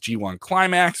Wrestling's G1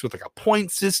 Climax, with like a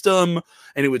point system,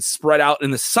 and it would spread out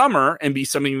in the summer and be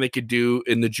something they could do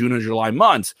in the June or July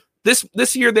months.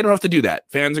 This year, they don't have to do that.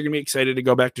 Fans are going to be excited to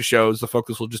go back to shows. The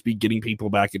focus will just be getting people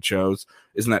back at shows.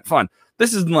 Isn't that fun?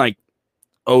 This isn't like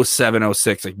 07,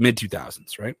 06, like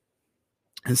mid-2000s, right?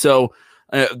 And so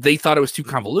they thought it was too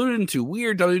convoluted and too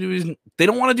weird. WWE, they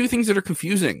don't want to do things that are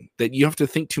confusing, that you have to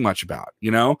think too much about,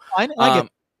 you know? I'm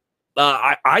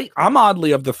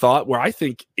oddly of the thought where I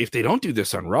think if they don't do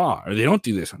this on Raw or they don't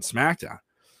do this on SmackDown,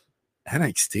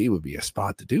 NXT would be a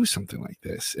spot to do something like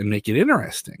this and make it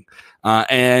interesting,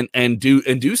 and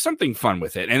do something fun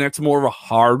with it. And it's more of a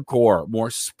hardcore,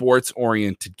 more sports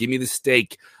oriented. Give me the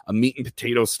steak, a meat and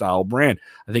potato style brand.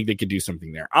 I think they could do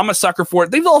something there. I'm a sucker for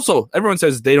it. Everyone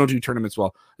says they don't do tournaments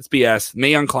well. It's BS. Mae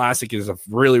Young Classic is a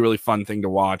really, really fun thing to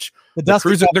watch. The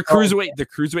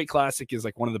Cruiserweight Classic is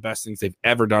like one of the best things they've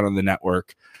ever done on the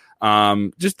network.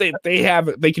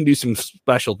 They can do some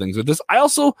special things with this. I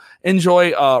also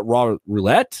enjoy Raw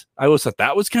Roulette. I always thought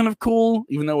that was kind of cool,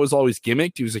 even though it was always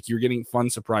gimmicked. He was like, you're getting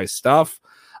fun surprise stuff.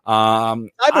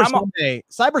 Cyber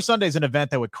Sunday is an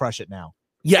event that would crush it now.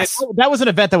 Yes, that was an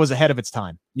event that was ahead of its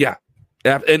time. Yeah.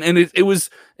 And it was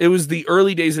the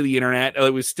early days of the internet. We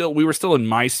were still in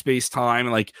MySpace time.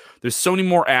 Like, there's so many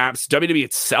more apps. WWE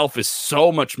itself is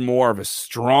so much more of a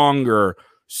stronger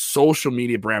social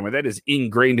media brand where that is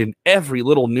ingrained in every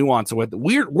little nuance of what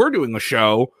we're doing a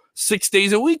show 6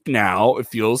 days a week now, it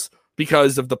feels,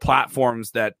 because of the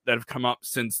platforms that have come up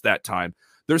since that time.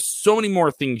 There's so many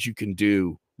more things you can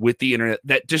do with the internet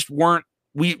that just weren't,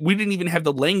 we didn't even have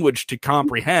the language to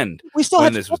comprehend. We still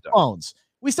had flip phones.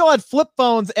 We still had flip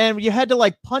phones, and you had to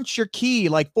like punch your key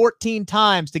like 14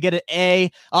 times to get an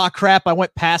A. Oh crap! I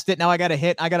went past it. Now I got to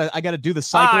hit. I gotta do the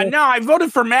cycle. No, I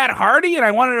voted for Matt Hardy, and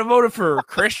I wanted to vote for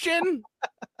Christian.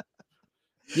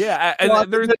 Yeah,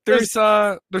 and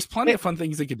there's plenty of fun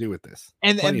things they could do with this.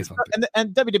 And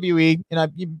WWE,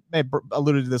 you may have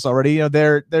alluded to this already. You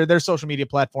know, their social media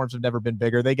platforms have never been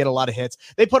bigger. They get a lot of hits.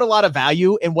 They put a lot of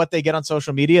value in what they get on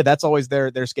social media. That's always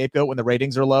their scapegoat when the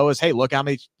ratings are low. Is, hey, look how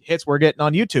many hits we're getting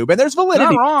on YouTube, and there's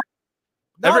validity. Not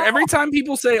wrong. Every time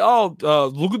people say, "Oh,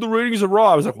 look at the ratings of Raw,"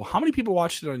 I was like, "Well, how many people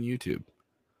watched it on YouTube?"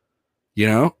 You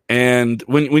know, and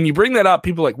when you bring that up,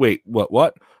 people are like, "Wait,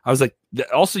 what?" I was like,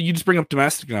 also, you just bring up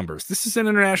domestic numbers. This is an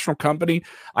international company.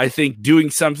 I think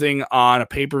doing something on a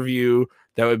pay-per-view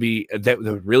that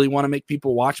would really want to make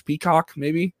people watch Peacock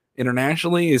maybe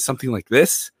internationally is something like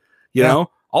this. You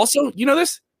know, also,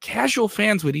 this casual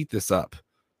fans would eat this up.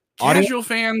 Casual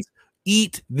fans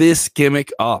eat this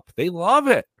gimmick up. They love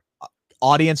it.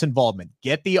 Audience involvement.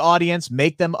 Get the audience,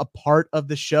 make them a part of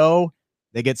the show.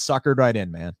 They get suckered right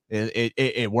in, man.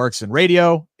 It works in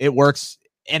radio. It works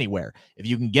anywhere. If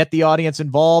you can get the audience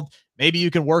involved, maybe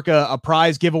you can work a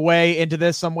prize giveaway into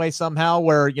this some way, somehow,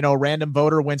 where, a random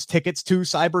voter wins tickets to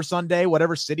Cyber Sunday,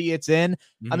 whatever city it's in.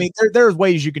 I mean, there's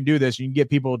ways you can do this. You can get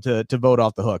people to vote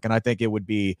off the hook. And I think it would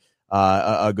be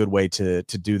a good way to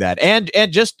do that. And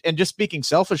just speaking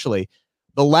selfishly,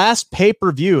 the last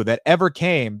pay-per-view that ever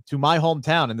came to my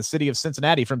hometown in the city of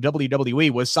Cincinnati from WWE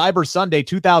was Cyber Sunday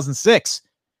 2006.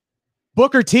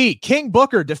 Booker T, King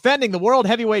Booker, defending the World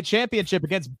Heavyweight Championship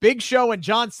against Big Show and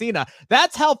John Cena.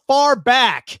 That's how far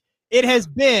back it has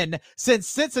been since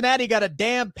Cincinnati got a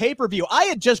damn pay-per-view. I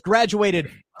had just graduated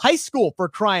high school, for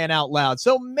crying out loud.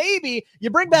 So maybe you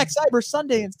bring back Cyber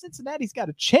Sunday and Cincinnati's got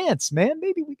a chance, man.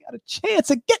 Maybe we got a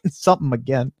chance of getting something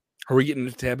again. Are we getting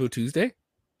to Taboo Tuesday?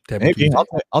 Maybe.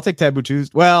 I'll take Taboo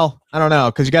Tuesday. Well, I don't know,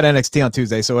 because you got NXT on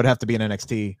Tuesday, so it'd have to be an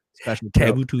NXT special.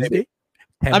 Taboo Tuesday?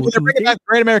 I mean, they're bringing back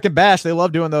Great American Bash. They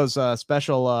love doing those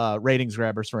special ratings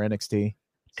grabbers for NXT.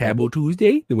 Taboo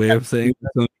Tuesday? The way I'm saying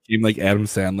it seemed like Adam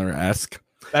Sandler-esque.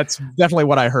 That's definitely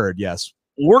what I heard, yes.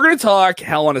 We're going to talk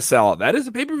Hell in a Cell. That is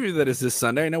a pay-per-view that is this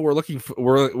Sunday. I know we're looking a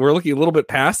little bit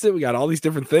past it. We got all these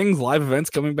different things, live events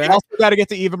coming back. We also got to get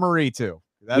to Eva Marie, too.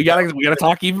 We gotta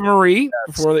talk Eva Marie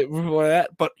before that.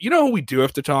 But you know who we do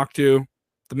have to talk to?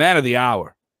 The man of the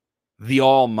hour, the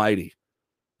Almighty,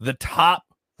 the top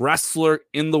wrestler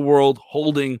in the world,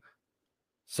 holding,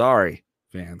 sorry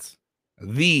fans,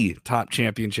 the top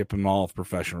championship in all of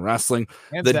professional wrestling,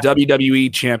 the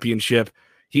WWE Championship.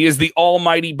 He is the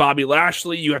Almighty Bobby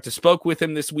Lashley. You have to spoke with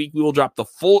him this week. We will drop the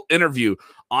full interview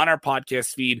on our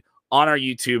podcast feed, on our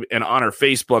YouTube, and on our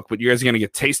Facebook. But you guys are going to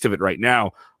get a taste of it right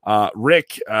now.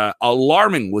 Rick,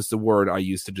 alarming was the word I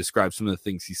used to describe some of the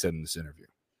things he said in this interview.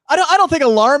 I don't think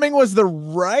alarming was the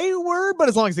right word, but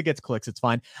as long as it gets clicks, it's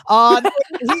fine.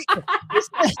 He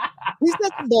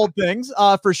said some bold things,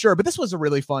 for sure. But this was a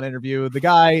really fun interview. The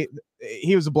guy,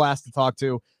 he was a blast to talk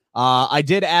to. I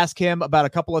did ask him about a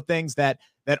couple of things that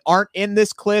aren't in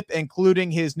this clip, including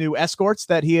his new escorts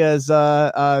that he has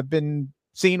been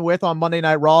seen with on Monday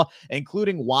Night Raw,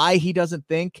 including why he doesn't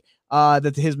think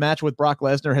that his match with Brock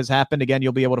Lesnar has happened. Again,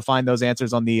 you'll be able to find those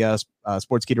answers on the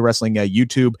Sportskeeda Wrestling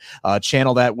YouTube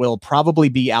channel that will probably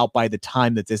be out by the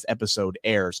time that this episode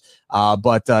airs.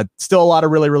 But still a lot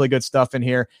of really, really good stuff in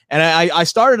here. And I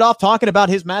started off talking about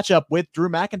his matchup with Drew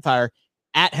McIntyre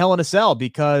at Hell in a Cell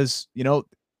because,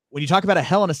 when you talk about a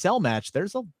Hell in a Cell match,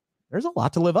 there's a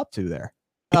lot to live up to there.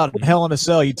 Hell in a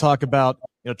Cell, you talk about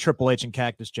Triple H and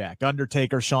Cactus Jack,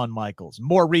 Undertaker, Shawn Michaels.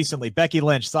 More recently, Becky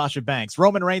Lynch, Sasha Banks,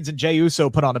 Roman Reigns, and Jey Uso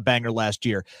put on a banger last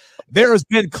year. There has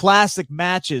been classic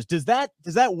matches. Does that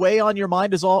weigh on your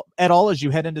mind at all as you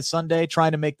head into Sunday,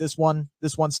 trying to make this one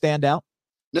stand out?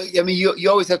 No, I mean you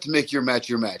always have to make your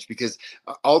match because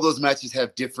all those matches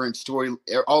have different story.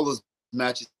 All those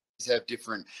matches have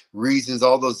different reasons.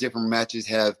 All those different matches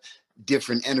have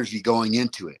different energy going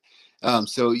into it.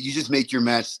 So you just make your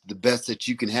match the best that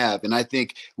you can have. And I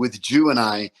think with Drew and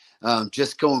I,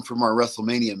 just going from our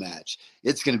WrestleMania match,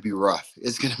 it's going to be rough.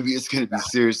 It's going to be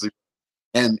seriously,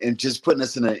 and just putting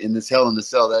us in this Hell in the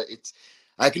Cell,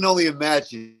 I can only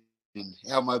imagine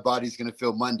how my body's going to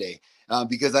feel Monday,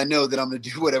 because I know that I'm going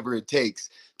to do whatever it takes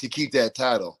to keep that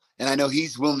title. And I know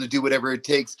he's willing to do whatever it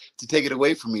takes to take it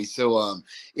away from me. So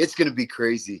it's going to be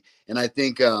crazy. And I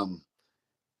think,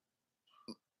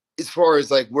 as far as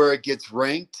like where it gets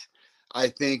ranked, I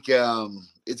think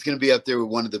it's going to be up there with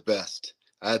one of the best.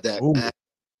 I had that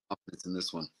confidence in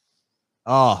this one.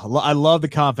 Oh, I love the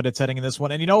confidence heading in this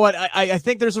one. And you know what? I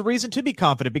think there's a reason to be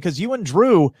confident because you and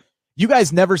Drew, you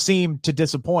guys never seem to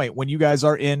disappoint when you guys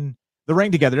are in the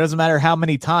ring together. It doesn't matter how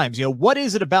many times. What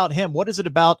is it about him? What is it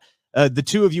about the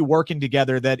two of you working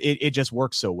together that it just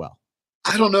works so well?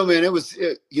 I don't know, man. There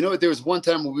was one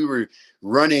time when we were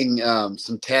running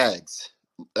some tags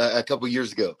a couple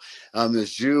years ago. It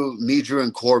was Drew,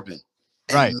 and Corbin.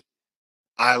 Right. And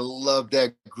I love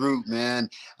that group, man,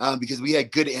 because we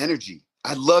had good energy.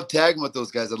 I love tagging with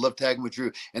those guys. I love tagging with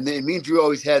Drew. And then me and Drew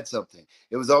always had something.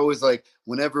 It was always like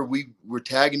whenever we were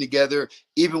tagging together,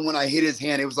 even when I hit his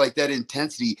hand, it was like that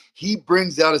intensity. He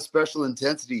brings out a special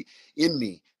intensity in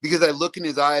me because I look in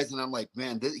his eyes and I'm like,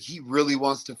 man, he really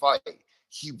wants to fight.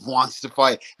 He wants to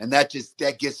fight. And that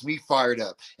gets me fired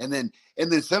up. And then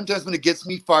sometimes when it gets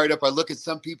me fired up, I look at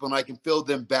some people and I can feel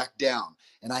them back down.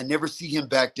 and I never see him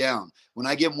back down. When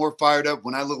I get more fired up,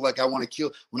 when I look like I want to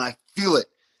kill, when I feel it,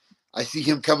 I see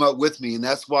him come out with me, and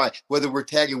that's why whether we're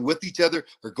tagging with each other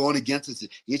or going against us,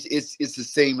 it's the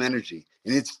same energy,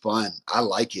 and it's fun. I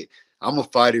like it. I'm a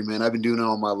fighter, man. I've been doing it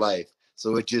all my life,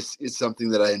 so it's something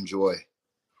that I enjoy.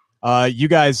 You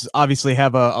guys obviously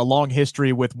have a long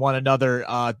history with one another,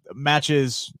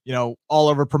 matches, all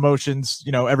over promotions,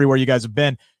 everywhere you guys have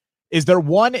been. Is there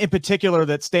one in particular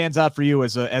that stands out for you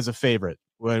as a favorite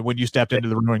when you stepped into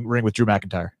the ring with Drew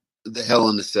McIntyre? The Hell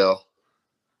in the Cell.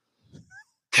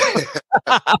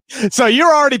 So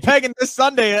you're already pegging this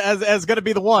Sunday as going to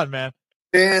be the one, man.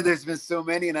 Man, there's been so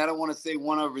many, and I don't want to say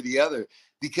one over the other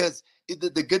because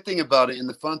the good thing about it and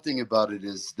the fun thing about it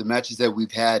is the matches that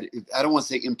we've had. I don't want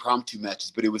to say impromptu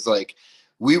matches, but it was like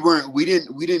we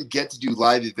didn't get to do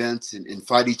live events and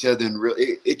fight each other, and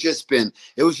really it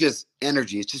was just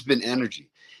energy. It's just been energy,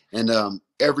 and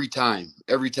every time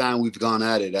we've gone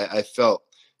at it, I felt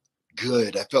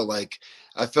good. I felt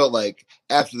like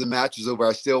after the match was over,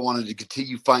 I still wanted to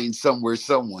continue fighting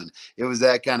someone. It was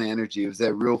that kind of energy. It was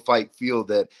that real fight feel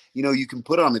that, you can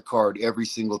put on the card every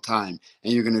single time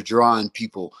and you're going to draw in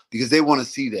people because they want to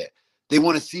see that. They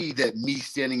want to see that me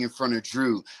standing in front of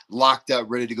Drew, locked up,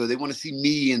 ready to go. They want to see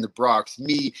me and the Brocks,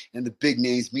 me and the big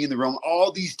names, me and the Roman,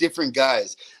 all these different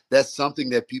guys. That's something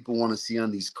that people want to see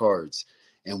on these cards.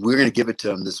 And we're going to give it to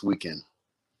them this weekend.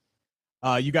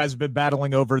 You guys have been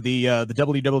battling over the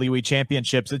WWE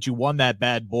Championship since you won that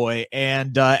bad boy,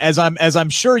 and as I'm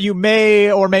sure you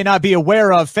may or may not be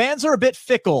aware of, fans are a bit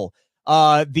fickle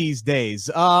these days.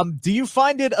 Do you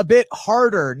find it a bit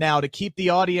harder now to keep the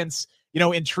audience,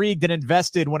 intrigued and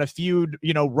invested when a feud,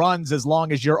 runs as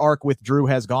long as your arc with Drew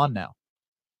has gone now?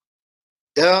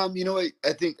 I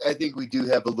think we do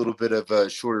have a little bit of a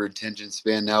shorter attention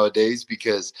span nowadays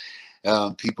because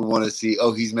people want to see,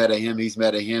 he's mad at him.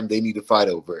 They need to fight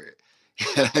over it.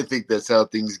 And I think that's how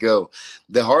things go.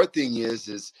 The hard thing is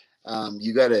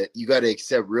you gotta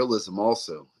accept realism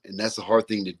also, and that's a hard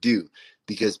thing to do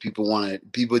because people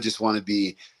just want to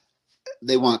be.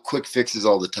 They want quick fixes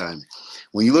all the time.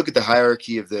 When you look at the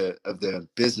hierarchy of the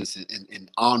business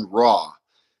and on Raw,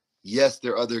 yes,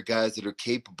 there are other guys that are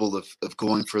capable of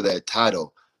going for that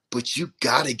title, but you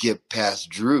got to get past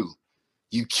Drew.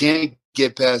 You can't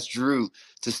get past Drew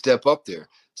to step up there.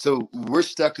 So we're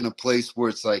stuck in a place where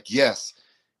it's like, yes,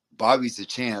 Bobby's the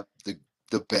champ,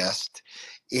 the best,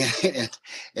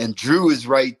 and Drew is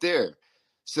right there.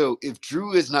 So if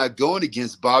Drew is not going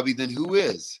against Bobby, then who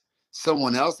is?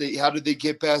 Someone else. How did they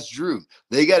get past Drew?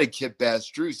 They got to get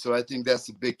past Drew. So I think that's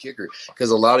a big kicker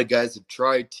because a lot of guys have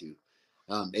tried to.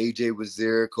 AJ was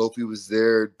there, Kofi was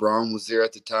there, Braun was there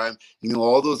at the time.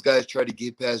 All those guys try to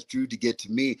get past Drew to get to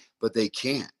me, but they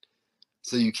can't.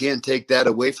 So you can't take that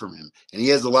away from him. And he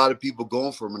has a lot of people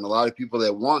going for him and a lot of people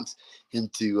that want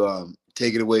him to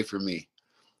take it away from me.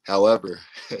 However,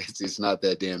 it's not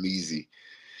that damn easy.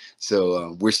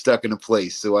 So we're stuck in a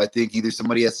place. So I think either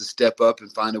somebody has to step up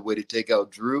and find a way to take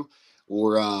out Drew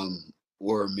or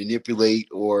manipulate,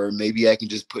 or maybe I can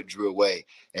just put Drew away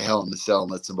at Hell in the Cell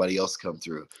and let somebody else come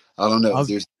through. I don't know. I was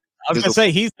going to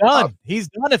say he's done. He's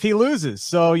done if he loses.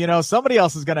 So, somebody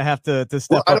else is going to have to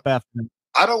step up after him.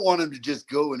 I don't want him to just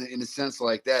go in a sense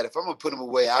like that. If I'm going to put him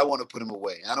away, I want to put him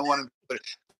away. I don't want him to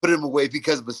put him away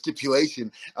because of a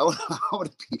stipulation.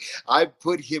 I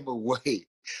put him away.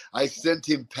 I sent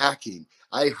him packing.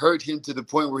 I hurt him to the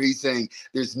point where he's saying,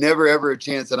 there's never, ever a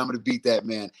chance that I'm going to beat that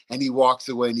man. And he walks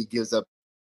away and he gives up.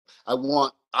 I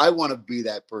want to be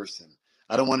that person.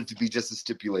 I don't want it to be just a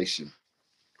stipulation.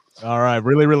 All right.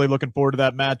 Really, really looking forward to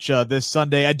that match this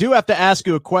Sunday. I do have to ask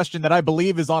you a question that I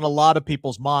believe is on a lot of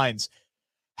people's minds.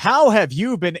 How have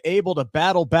you been able to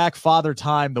battle back Father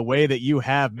Time the way that you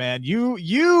have, man? You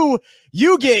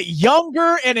get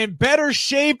younger and in better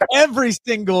shape every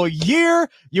single year.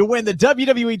 You win the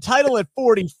WWE title at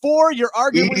 44. You're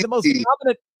arguably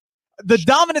the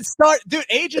dominant star. Dude,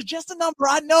 age is just a number.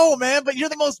 I know, man, but you're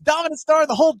the most dominant star in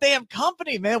the whole damn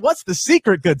company, man. What's the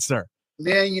secret, good sir?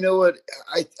 Man, you know what?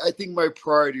 I think my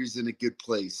priority is in a good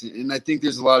place. And I think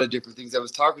there's a lot of different things. I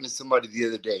was talking to somebody the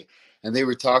other day, and they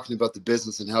were talking about the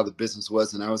business and how the business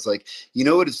was. And I was like, you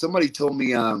know what? If somebody told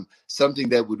me something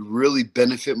that would really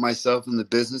benefit myself in the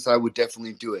business, I would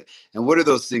definitely do it. And what are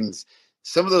those things?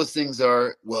 Some of those things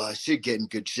are, well, I should get in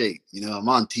good shape. I'm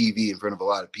on TV in front of a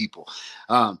lot of people.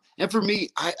 And for me,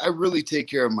 I really take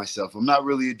care of myself. I'm not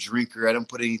really a drinker. I don't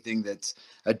put anything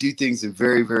I do things in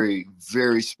very, very,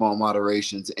 very small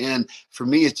moderations. And for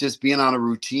me, it's just being on a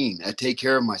routine. I take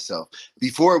care of myself.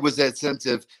 Before it was that sense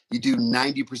of you do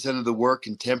 90% of the work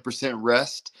and 10%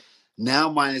 rest.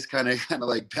 Now mine is kind of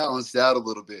like balanced out a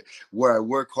little bit, where I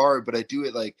work hard, but I do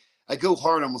it like I go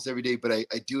hard almost every day, but I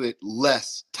do it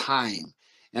less time,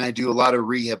 and I do a lot of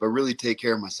rehab. I really take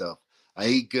care of myself. I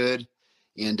eat good,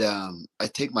 and I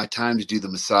take my time to do the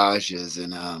massages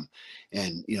and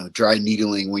dry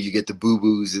needling when you get the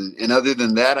boo-boos, and other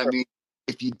than that, I mean,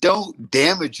 if you don't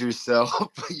damage yourself,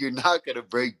 you're not going to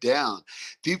break down.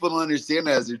 People don't understand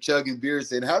that as they're chugging beer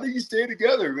saying, how do you stay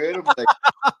together, man? I'm like,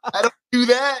 I don't do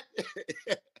that.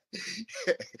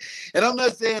 And I'm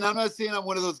not saying I'm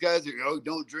one of those guys that,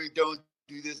 don't drink, don't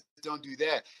do this, don't do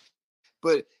that.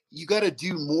 But you got to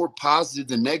do more positive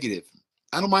than negative.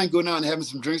 I don't mind going out and having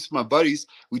some drinks with my buddies.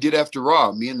 We did after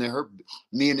Raw, me and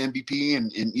MVP,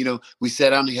 and we sat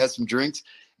down and we had some drinks.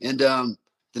 And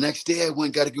the next day I went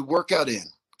and got a good workout in.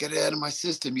 Got it out of my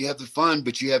system. You have the fun,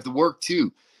 but you have the work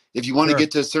too. If you want to get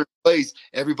to a certain place,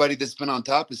 everybody that's been on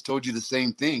top has told you the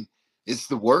same thing. It's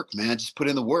the work, man. Just put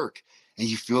in the work and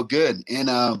you feel good. And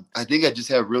I think I just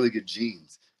have really good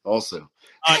genes also.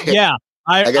 Yeah,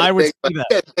 I would say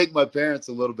that. Thank my parents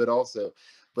a little bit also.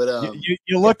 But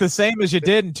you look the same as you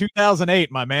did in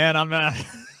 2008, my man.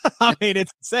 I mean,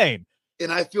 it's insane.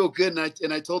 And I feel good.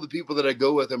 And I told the people that I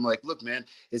go with, I'm like, look, man,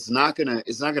 it's not gonna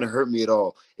hurt me at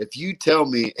all. If you tell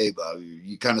me, hey, Bob,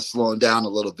 you kind of slowing down a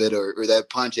little bit, or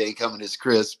that punch ain't coming as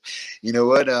crisp, you know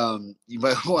what? You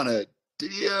might want to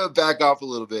back off a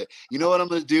little bit. You know what I'm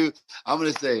gonna do? I'm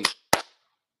gonna say,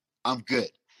 I'm good.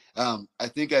 I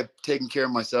think I've taken care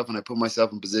of myself, and I put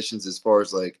myself in positions as far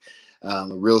as like a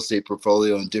real estate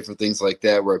portfolio and different things like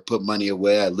that, where I put money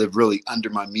away. I live really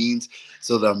under my means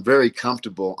so that I'm very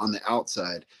comfortable on the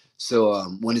outside. So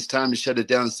when it's time to shut it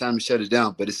down, it's time to shut it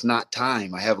down, but it's not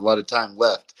time. I have a lot of time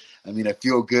left. I mean, I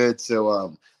feel good.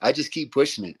 So I just keep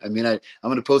pushing it. I mean, I'm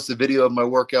going to post a video of my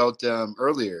workout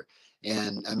earlier.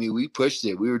 And I mean, we pushed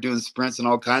it. We were doing sprints and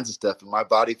all kinds of stuff, and my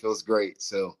body feels great.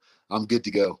 So I'm good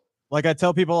to go. Like I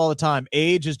tell people all the time,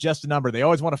 age is just a number. They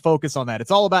always want to focus on that.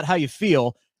 It's all about how you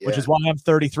feel, which is why I'm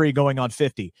 33 going on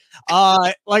 50.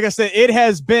 Like I said, it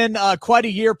has been quite a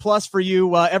year plus for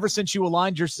you ever since you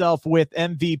aligned yourself with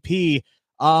MVP.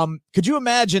 Could you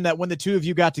imagine that when the two of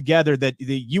you got together that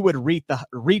you would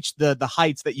reach the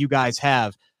heights that you guys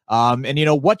have?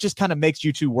 And what just kind of makes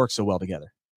you two work so well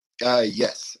together?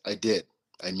 Yes, I did.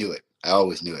 I knew it. I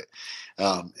always knew it.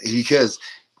 Because,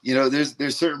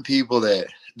 there's certain people that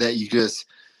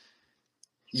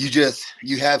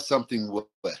you have something with.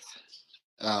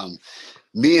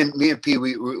 Me and P,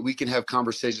 we can have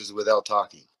conversations without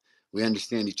talking. We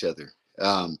understand each other.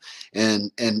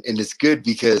 And it's good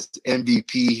because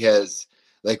MVP has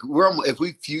if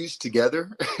we fused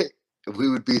together, we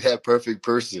would be that perfect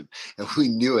person, and we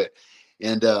knew it.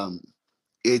 And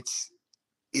it's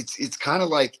kind of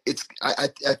like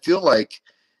I feel like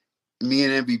me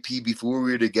and MVP, before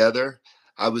we were together,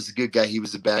 I was a good guy, he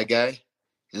was a bad guy,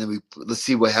 and then let's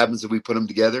see what happens if we put them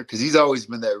together, because he's always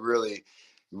been that really,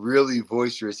 really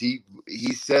boisterous. He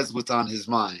says what's on his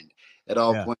mind at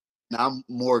all points. And I'm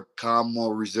more calm,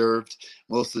 more reserved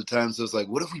most of the time. So it's like,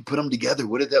 what if we put them together?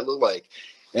 What did that look like?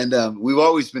 And we've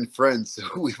always been friends, so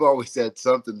we've always had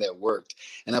something that worked.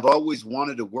 And I've always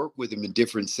wanted to work with him in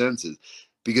different senses,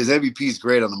 because MVP is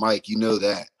great on the mic, you know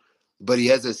that, but he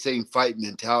has that same fight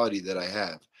mentality that I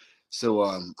have. So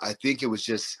I think it was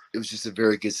just a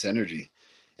very good synergy.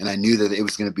 And I knew that it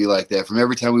was going to be like that from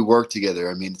every time we worked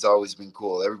together. I mean, it's always been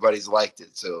cool. Everybody's liked it.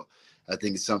 So I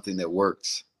think it's something that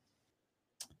works.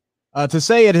 To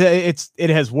say it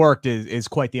has worked is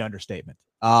quite the understatement.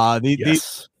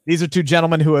 These are two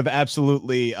gentlemen who have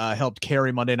absolutely helped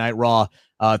carry Monday Night Raw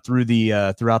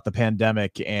throughout the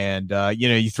pandemic. And,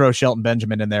 you throw Shelton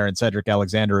Benjamin in there and Cedric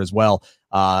Alexander as well.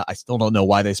 I still don't know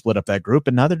why they split up that group,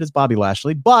 and neither does Bobby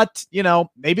Lashley. But,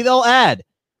 maybe they'll add.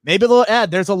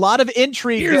 There's a lot of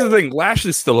intrigue. Here's the thing.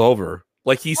 Lashley's still over.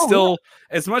 Like, he's still,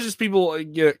 as much as people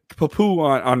get poo-poo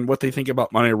on what they think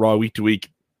about Monday Night Raw week to week,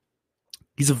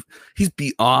 he's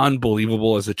beyond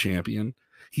believable as a champion.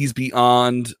 He's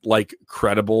beyond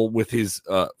credible with his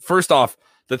first off,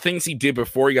 the things he did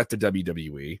before he got to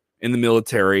WWE in the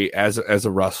military as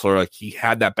a wrestler. Like, he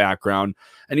had that background,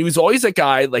 and he was always a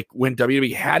guy, when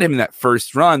WWE had him in that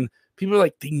first run, people were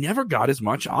like, they never got as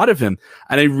much out of him.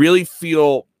 And I really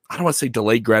feel, I don't want to say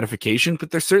delayed gratification,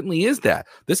 but there certainly is that.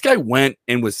 This guy went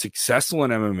and was successful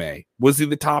in MMA. Was he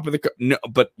the top of no,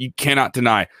 but you cannot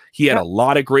deny he had a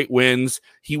lot of great wins.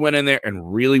 He went in there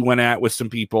and really went at with some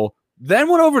people, then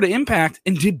went over to Impact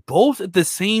and did both at the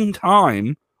same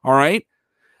time. All right.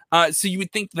 So you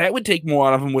would think that would take more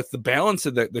out of him with the balance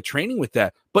of the training with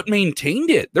that, but maintained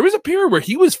it. There was a period where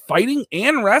he was fighting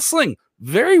and wrestling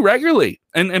very regularly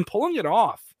and pulling it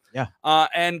off. Yeah.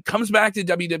 And comes back to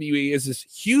WWE as this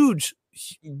huge,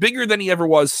 bigger than he ever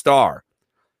was star.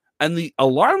 And the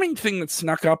alarming thing that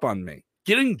snuck up on me,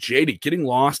 getting jaded, getting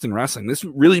lost in wrestling, this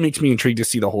really makes me intrigued to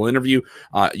see the whole interview.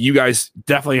 You guys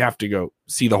definitely have to go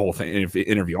see the whole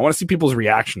interview. I want to see people's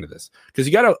reaction to this because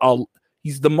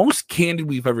he's the most candid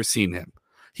we've ever seen him.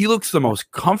 He looks the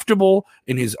most comfortable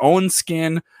in his own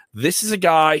skin. This is a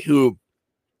guy who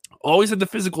always had the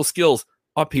physical skills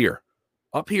up here.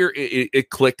 Up here,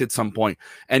 it clicked at some point.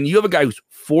 And you have a guy who's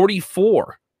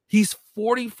 44. He's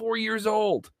 44 years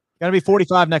old. Gonna be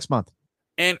 45 next month.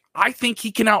 And I think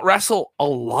he can out wrestle a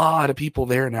lot of people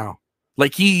there now.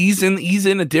 Like he's in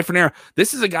a different era.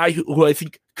 This is a guy who I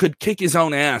think could kick his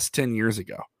own ass 10 years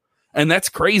ago. And that's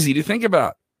crazy to think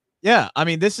about. Yeah. I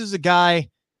mean, this is a guy,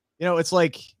 it's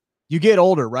like you get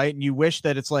older, right? And you wish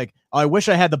that it's like, oh, I wish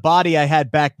I had the body I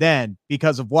had back then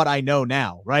because of what I know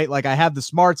now, right? Like I have the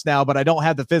smarts now, but I don't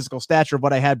have the physical stature of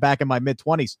what I had back in my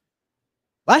mid-20s.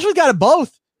 Lashley's got it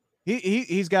both.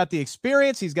 He's got the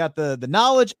experience. He's got the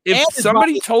knowledge. If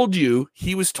somebody told you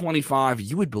he was 25,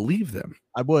 you would believe them.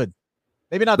 I would.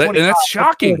 Maybe not 25. And that's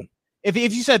shocking. If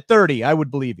you said 30, I would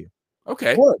believe you.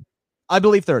 Okay. I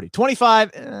believe 30.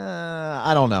 25,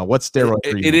 I don't know. What steroid?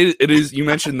 It is. You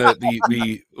mentioned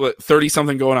the 30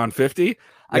 something going on 50. Yeah.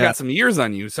 I got some years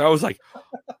on you. So I was like,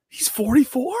 he's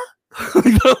 44?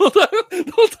 the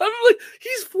whole time I'm like,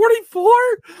 he's 44.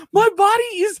 My body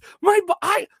is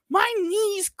my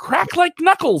knees crack like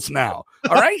knuckles now.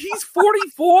 All right, he's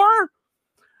 44.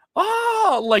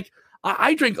 Oh, like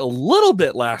I drank a little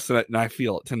bit last night and I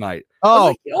feel it tonight.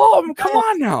 Oh, come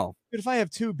on now. Dude, if I have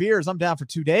 2 beers, I'm down for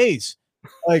 2 days.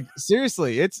 Like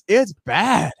seriously, it's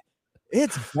bad.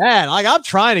 It's bad. Like I'm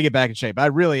trying to get back in shape. I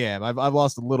really am. I've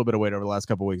lost a little bit of weight over the last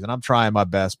couple of weeks, and I'm trying my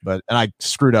best. And I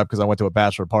screwed up because I went to a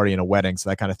bachelor party and a wedding, so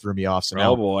that kind of threw me off. So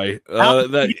now, I'm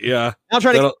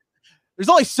trying to. There's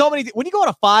only so many. When you go on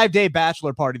a 5-day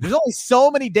bachelor party, there's only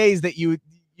so many days that you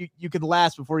can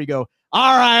last before you go,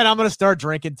 all right, I'm going to start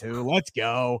drinking too. Let's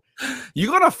go. You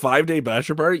go on a 5-day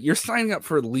bachelor party, you're signing up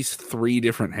for at least 3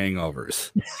 different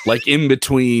hangovers, like in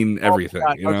between everything.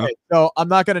 Okay, so I'm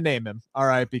not going to name him, all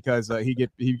right, because he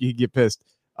get pissed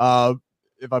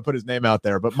if I put his name out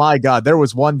there. But my God, there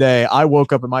was one day I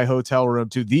woke up in my hotel room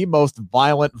to the most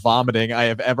violent vomiting I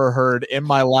have ever heard in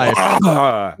my life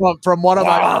from one of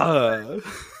my.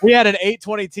 We had an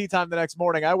 8:20 tea time the next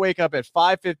morning. I wake up at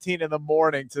 5:15 in the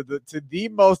morning to the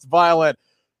most violent,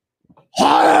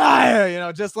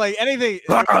 just like anything.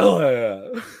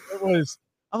 It was.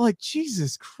 I'm like,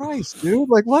 Jesus Christ, dude!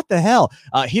 Like, what the hell?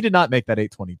 He did not make that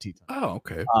 8:20 tea time. Oh,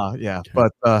 okay. Yeah, okay.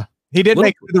 But he did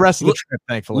make the rest of the trip.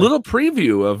 Thankfully, little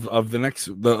preview of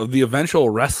the eventual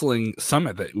wrestling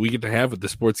summit that we get to have with the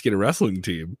Sportskeeda wrestling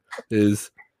team is.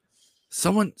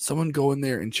 Someone go in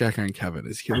there and check on Kevin.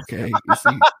 Is he okay?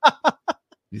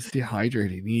 He's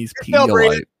dehydrated. He needs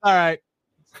Pedialyte. All right.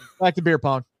 Back to beer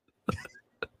pong.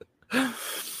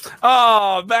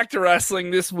 Oh, back to wrestling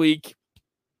this week.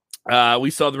 We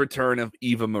saw the return of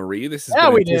Eva Marie. This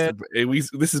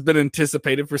has been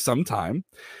anticipated for some time.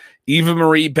 Eva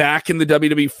Marie back in the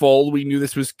WWE fold. We knew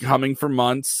this was coming for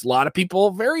months. A lot of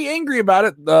people very angry about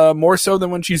it, more so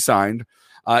than when she signed.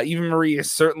 Eva Marie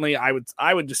is certainly, I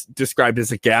would just describe it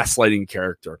as a gaslighting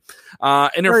character.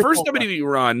 In her first WWE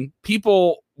run,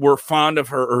 people were fond of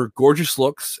her gorgeous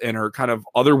looks and her kind of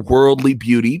otherworldly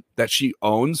beauty that she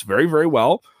owns very, very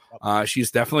well.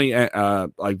 She's definitely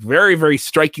like very, very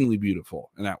strikingly beautiful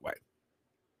in that way.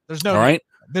 There's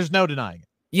no denying it.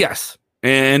 Yes.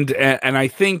 And I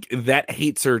think that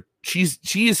hates her.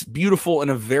 She is beautiful in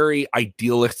a very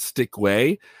idealistic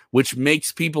way, which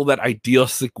makes people that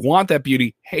idealistic want that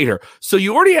beauty hate her. So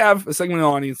you already have a segment of the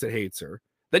audience that hates her.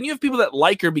 Then you have people that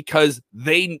like her because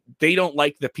they don't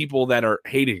like the people that are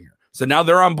hating her. So now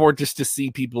they're on board just to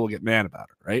see people get mad about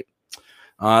her, right?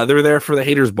 They're there for the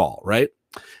haters ball, right?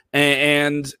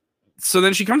 And so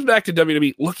then she comes back to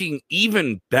WWE looking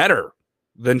even better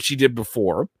than she did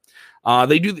before.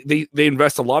 They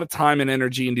invest a lot of time and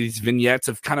energy into these vignettes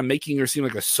of kind of making her seem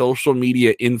like a social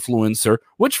media influencer,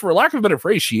 which, for lack of a better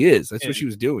phrase, she is. That's what she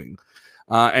was doing.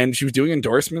 And she was doing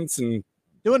endorsements and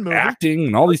doing acting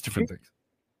and all these different things.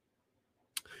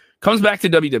 Comes back to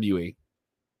WWE.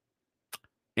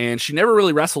 And she never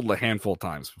really wrestled a handful of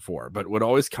times before, but would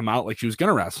always come out like she was going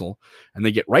to wrestle. And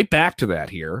they get right back to that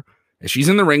here. And she's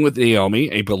in the ring with Naomi,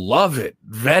 a beloved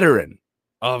veteran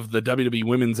of the WWE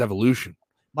Women's Evolution.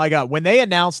 My God, when they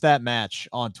announced that match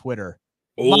on Twitter,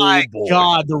 God,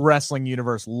 the wrestling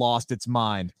universe lost its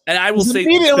mind. And I will say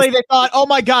immediately they thought, oh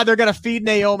my God, they're going to feed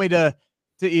Naomi to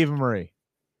Eva Marie.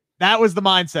 That was the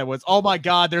mindset was, oh my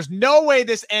God, there's no way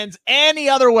this ends any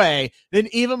other way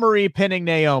than Eva Marie pinning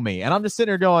Naomi. And I'm just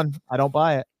sitting here going, I don't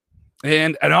buy it.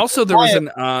 And also there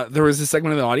was a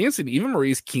segment of the audience, and Eva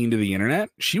Marie's keen to the internet.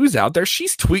 She was out there.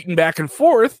 She's tweeting back and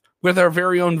forth with our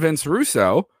very own Vince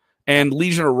Russo and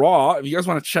Legion of Raw. If you guys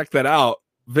want to check that out,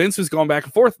 Vince was going back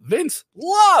and forth. Vince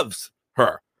loves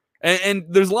her. And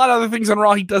there's a lot of other things on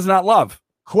Raw he does not love.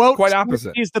 Quote, quite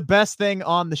opposite. He's the best thing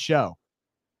on the show.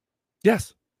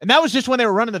 Yes. And that was just when they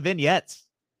were running the vignettes.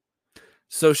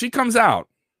 So she comes out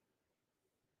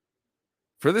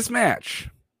for this match.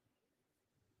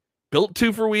 Built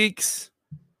to for weeks.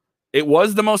 It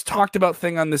was the most talked about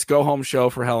thing on this go-home show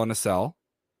for Hell in a Cell.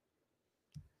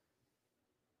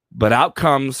 But out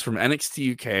comes from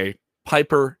NXT UK,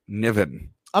 Piper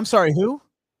Niven. I'm sorry, who?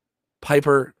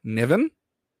 Piper Niven.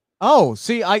 Oh,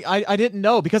 see, I didn't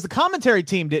know because the commentary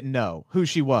team didn't know who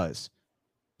she was.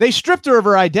 They stripped her of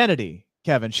her identity,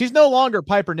 Kevin. She's no longer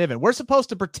Piper Niven. We're supposed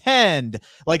to pretend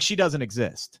like she doesn't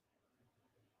exist.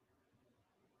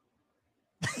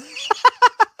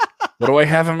 What do I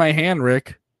have in my hand,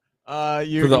 Rick? For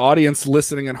the audience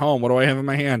listening at home, what do I have in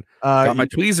my hand? Got my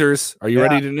tweezers. Are you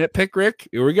ready to nitpick, Rick?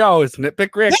 Here we go. It's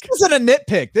nitpick, Rick. This isn't a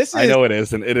nitpick. I know it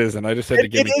isn't. It isn't. I just had to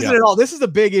give it. It isn't at all. This is a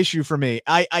big issue for me.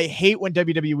 I hate when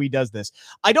WWE does this.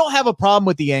 I don't have a problem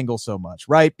with the angle so much,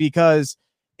 right? Because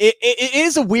it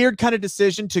is a weird kind of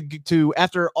decision to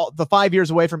after all, the 5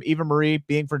 years away from Eva Marie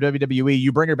being for WWE,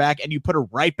 you bring her back and you put her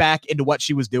right back into what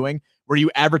she was doing, where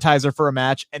you advertise her for a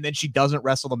match and then she doesn't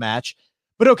wrestle the match.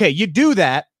 But okay, you do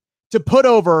that to put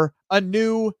over a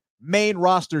new main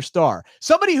roster star.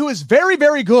 Somebody who is very,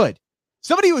 very good.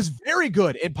 Somebody who is very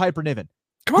good in Piper Niven.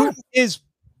 Come on. Who is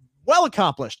well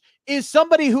accomplished. Is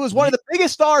somebody who is one of the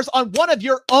biggest stars on one of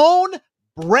your own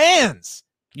brands.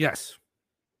 Yes.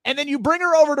 And then you bring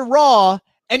her over to Raw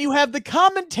and you have the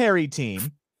commentary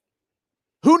team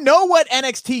who know what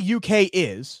NXT UK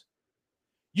is.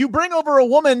 You bring over a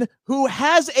woman who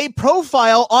has a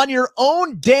profile on your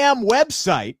own damn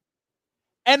website.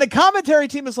 And the commentary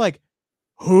team is like,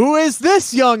 who is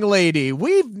this young lady?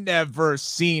 We've never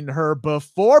seen her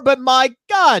before, but my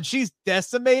God, she's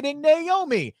decimating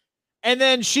Naomi. And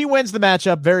then she wins the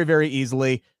matchup very, very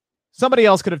easily. Somebody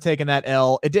else could have taken that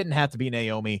L. It didn't have to be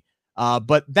Naomi.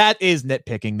 But that is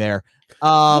nitpicking there.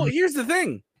 Well, here's the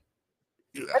thing.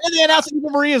 And then they announced Eva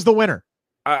Marie is the winner.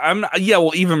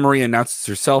 Eva Marie announces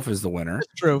herself as the winner.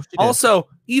 That's true. Also,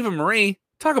 Eva Marie,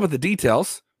 talk about the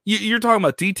details. You're talking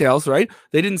about details, right?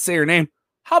 They didn't say her name.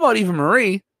 How about Eva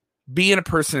Marie being a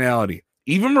personality?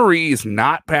 Eva Marie is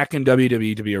not back in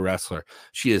WWE to be a wrestler.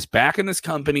 She is back in this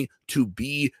company to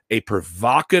be a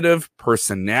provocative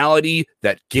personality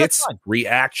that gets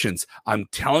reactions. I'm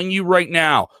telling you right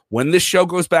now, when this show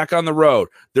goes back on the road,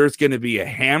 there's going to be a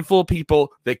handful of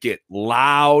people that get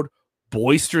loud,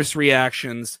 boisterous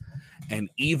reactions. And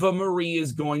Eva Marie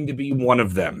is going to be one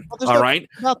of them. All right.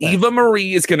 Eva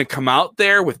Marie is going to come out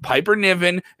there with Piper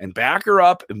Niven and back her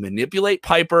up and manipulate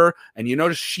Piper. And you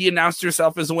notice she announced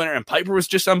herself as a winner. And Piper was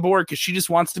just on board because she just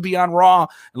wants to be on Raw.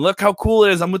 And look how cool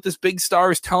it is. I'm with this big star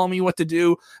who's telling me what to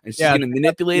do. And she's going to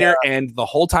manipulate her. And the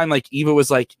whole time, like, Eva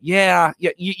was like, yeah,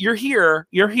 you're here.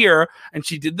 You're here. And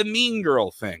she did the mean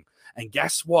girl thing. And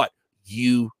guess what?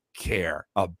 You care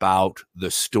about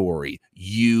the story.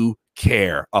 You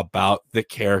care about the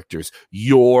characters.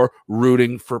 You're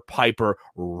rooting for Piper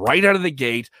right out of the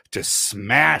gate to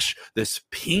smash this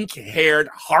pink-haired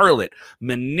harlot,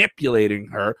 manipulating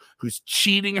her, who's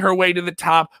cheating her way to the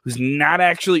top, who's not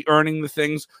actually earning the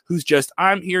things, who's just,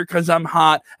 I'm here because I'm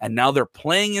hot, and now they're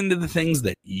playing into the things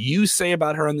that you say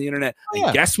about her on the internet.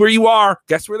 And guess where you are?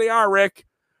 Guess where they are, Rick?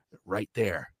 Right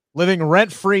there. Living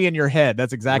rent-free in your head.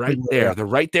 That's exactly right there. They're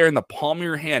right there in the palm of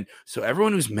your hand. So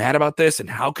everyone who's mad about this and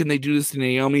how can they do this to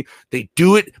Naomi, they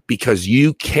do it because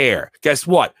you care. Guess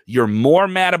what? You're more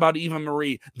mad about Eva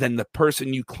Marie than the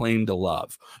person you claim to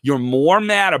love. You're more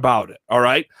mad about it, all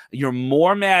right? You're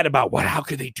more mad about what? How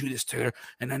could they do this to her?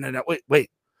 And no, wait.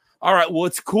 All right, well,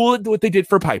 it's cool what they did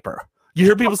for Piper. You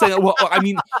hear people saying, well, I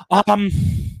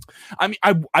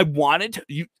wanted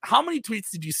to, how many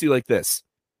tweets did you see like this?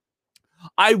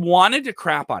 I wanted to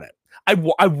crap on it. I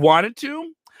wanted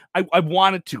to,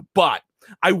 but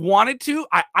I wanted to.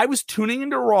 I was tuning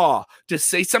into Raw to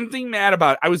say something mad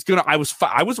about it. I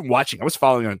wasn't watching. I was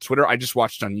following on Twitter. I just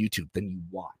watched on YouTube. Then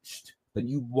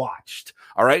you watched.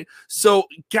 All right. So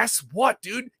guess what,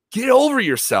 dude? Get over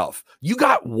yourself. You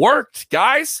got worked,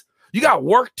 guys. You got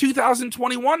worked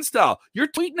 2021 style. You're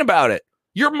tweeting about it.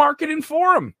 You're marketing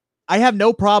for them. I have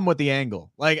no problem with the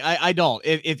angle. Like, I don't.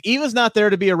 If Eva's not there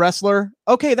to be a wrestler,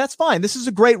 okay, that's fine. This is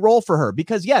a great role for her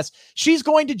because, yes, she's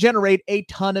going to generate a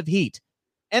ton of heat.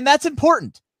 And that's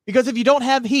important because if you don't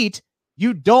have heat,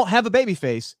 you don't have a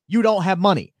babyface, you don't have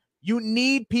money. You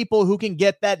need people who can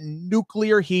get that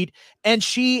nuclear heat, and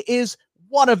she is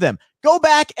one of them. Go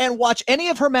back and watch any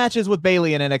of her matches with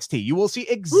Bayley in NXT. You will see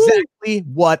exactly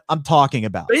what I'm talking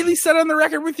about. Bayley said on the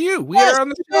record with you. We are on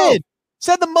the show.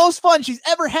 Said the most fun she's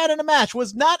ever had in a match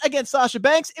was not against Sasha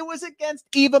Banks. It was against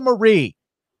Eva Marie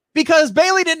because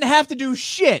Bayley didn't have to do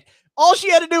shit. All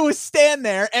she had to do was stand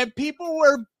there, and people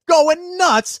were going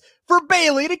nuts for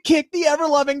Bayley to kick the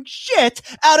ever-loving shit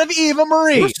out of Eva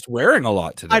Marie. We're swearing a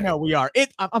lot today. I know we are.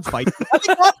 I'm fighting. I've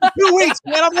been for 2 weeks,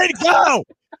 man. I'm ready to go.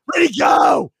 Ready to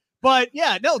go. But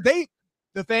yeah, no,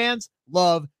 the fans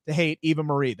love to hate Eva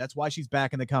Marie. That's why she's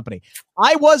back in the company.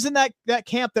 I was in that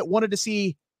camp that wanted to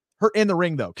see her in the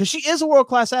ring, though, because she is a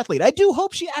world-class athlete. I do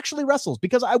hope she actually wrestles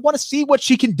because I want to see what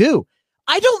she can do.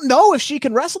 I don't know if she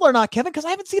can wrestle or not, Kevin, because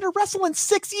I haven't seen her wrestle in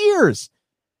 6 years.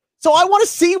 So I want to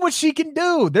see what she can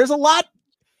do. There's a lot.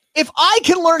 If I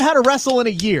can learn how to wrestle in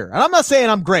a year, and I'm not saying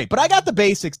I'm great, but I got the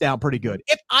basics down pretty good.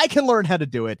 If I can learn how to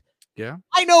do it, yeah,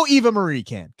 I know Eva Marie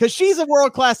can because she's a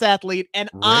world-class athlete and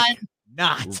I'm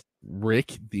not.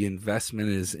 Rick, the investment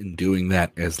is in doing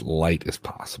that as light as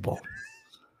possible.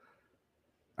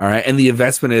 All right. And the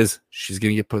investment is she's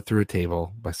going to get put through a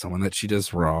table by someone that she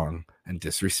does wrong and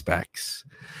disrespects.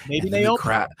 Maybe and they the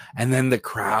crowd, and then the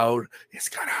crowd is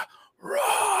going to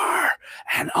roar.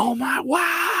 And oh my,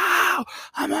 wow,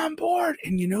 I'm on board.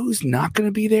 And you know who's not going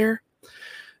to be there?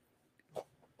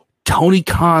 Tony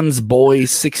Khan's boy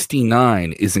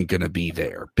 69 isn't going to be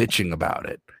there bitching about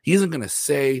it. He isn't going to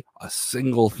say a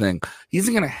single thing. He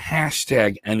isn't going to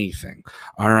hashtag anything.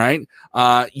 All right.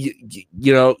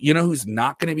 You know who's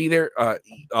not going to be there?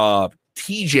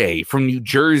 TJ from New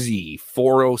Jersey,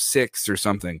 406 or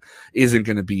something, isn't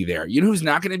going to be there. You know who's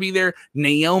not going to be there?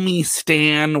 Naomi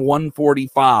Stan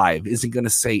 145 isn't going to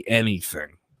say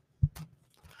anything.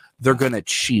 They're going to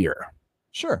cheer.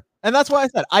 Sure. And that's why I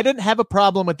said I didn't have a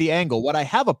problem with the angle. What I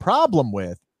have a problem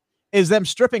with is them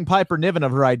stripping Piper Niven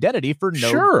of her identity for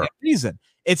no reason.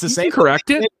 It's the same. Correct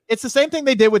it. It's the same thing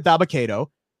they did with Dabba-Kato.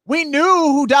 We knew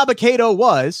who Dabba-Kato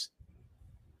was,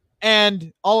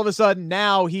 and all of a sudden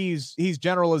now he's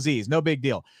General Aziz. No big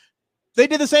deal. They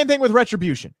did the same thing with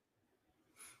Retribution.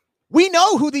 We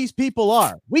know who these people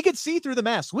are. We could see through the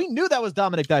mask. We knew that was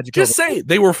Dominic Dijakovic. Just say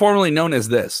they were formerly known as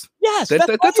this. Yes,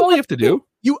 that's all you have to do.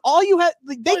 They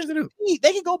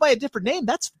can go by a different name.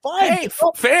 That's fine. Hey,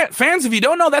 fans, if you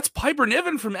don't know, that's Piper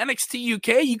Niven from NXT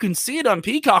UK. You can see it on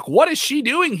Peacock. What is she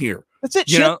doing here? That's it.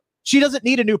 She doesn't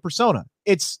need a new persona.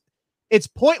 It's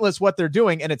pointless what they're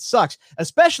doing, and it sucks,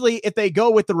 especially if they go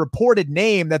with the reported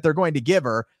name that they're going to give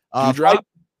her. Dewdrop?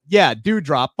 Yeah,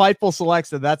 Dewdrop. Fightful selects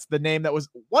that that's the name that was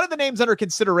one of the names under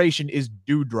consideration is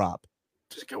Dewdrop.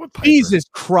 Just go with Piper. Jesus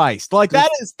Christ. Like that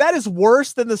is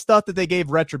worse than the stuff that they gave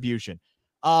Retribution.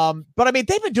 But I mean,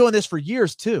 they've been doing this for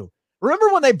years too.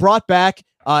 Remember when they brought back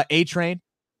A-Train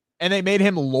and they made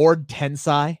him Lord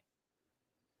Tensai?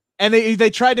 And they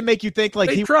tried to make you think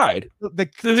like he tried. The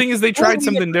thing is, they tried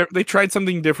something. They tried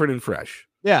something different and fresh.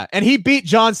 Yeah, and he beat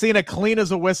John Cena clean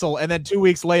as a whistle, and then 2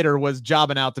 weeks later was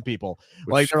jobbing out to people.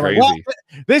 Like, crazy. Well,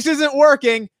 this isn't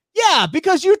working. Yeah,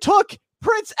 because you took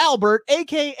Prince Albert,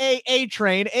 aka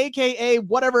A-Train, aka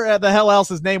whatever the hell else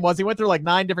his name was. He went through like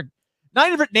nine different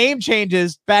name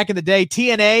changes back in the day.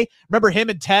 TNA, remember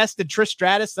him and Test and Trish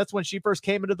Stratus? That's when she first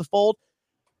came into the fold.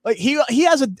 Like he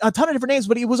has a ton of different names,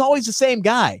 but he was always the same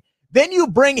guy. Then you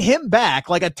bring him back,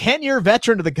 like a 10-year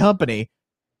veteran to the company,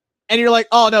 and you're like,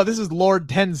 oh, no, this is Lord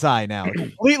Tensai now.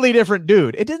 Completely different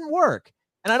dude. It didn't work.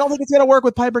 And I don't think it's going to work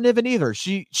with Piper Niven either.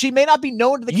 She may not be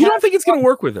known to the You don't think it's going to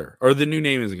work with her, or the new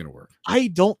name isn't going to work? I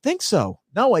don't think so.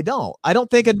 No, I don't. I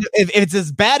don't think if it's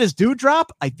as bad as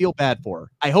Dewdrop, I feel bad for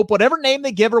her. I hope whatever name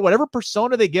they give her, whatever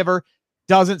persona they give her,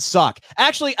 doesn't suck.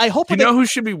 Actually, I hope. Do you know who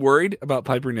should be worried about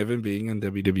Piper Niven being in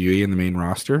WWE in the main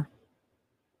roster?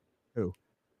 Who?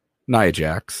 Nia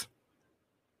Jax.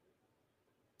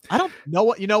 I don't know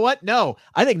what. You know what? No,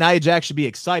 I think Nia Jax should be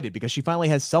excited because she finally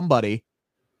has somebody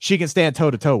she can stand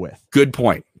toe to toe with. Good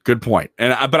point.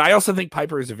 And but I also think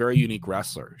Piper is a very unique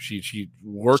wrestler. She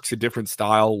works a different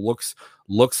style, looks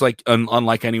like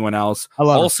unlike anyone else.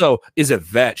 Also is a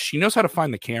vet. She knows how to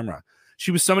find the camera. She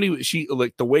was somebody, she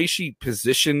like the way she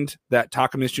positioned that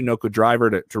Taka Michinoku driver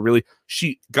to really,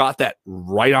 she got that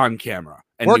right on camera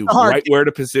and knew right where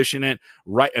to position it,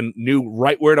 right, and knew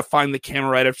right where to find the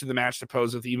camera right after the match to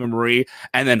pose with Eva Marie,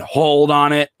 and then hold on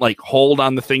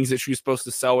the things that she was supposed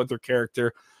to sell with her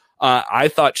character. I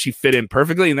thought she fit in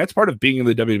perfectly, and that's part of being in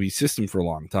the WWE system for a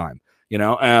long time. You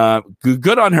know,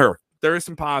 good on her. There is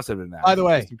some positive in that. By the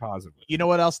way, you know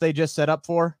what else they just set up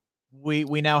for? we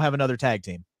now have another tag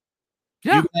team.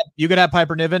 Yeah. You could have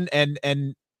Piper Niven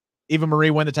and Eva Marie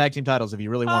win the tag team titles if you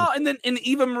really want. And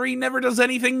Eva Marie never does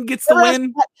anything, gets the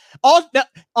win.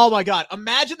 Oh my God!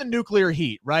 Imagine the nuclear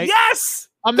heat, right? Yes,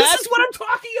 this is what I'm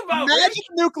talking about. Imagine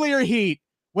nuclear heat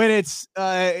when it's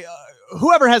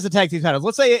whoever has the tag team titles.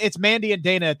 Let's say it's Mandy and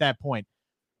Dana at that point.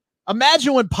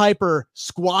 Imagine when Piper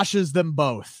squashes them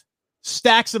both,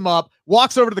 stacks them up,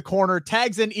 walks over to the corner,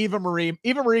 tags in Eva Marie.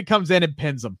 Eva Marie comes in and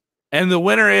pins them. And the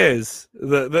winner is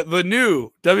the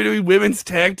new WWE Women's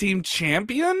Tag Team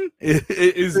Champion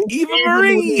is Eva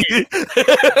Marie.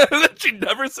 She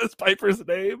never says Piper's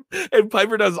name, and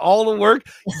Piper does all the work.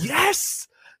 Yes.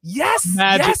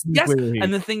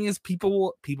 And the thing is,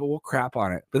 people will crap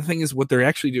on it. But the thing is, what they're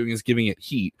actually doing is giving it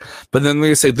heat. But then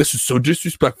they say this is so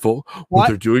disrespectful what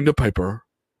they're doing to Piper.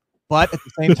 But at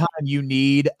the same time, you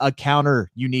need a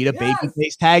counter. You need a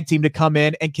babyface tag team to come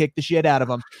in and kick the shit out of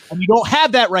them. And you don't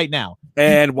have that right now.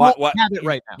 And what have it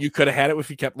right now. You could have had it if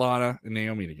you kept Lana and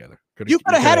Naomi together. You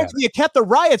could have had it if you kept the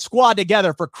Riot Squad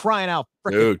together, for crying out.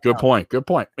 Dude, good point.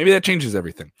 Maybe that changes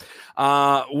everything.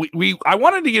 I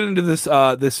wanted to get into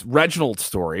this Reginald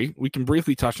story. We can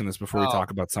briefly touch on this before we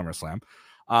talk about SummerSlam.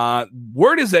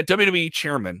 Word is that WWE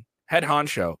chairman, head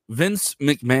honcho, Vince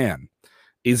McMahon,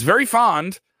 is very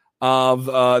fond of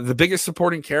the biggest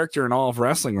supporting character in all of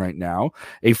wrestling right now,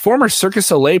 a former Circus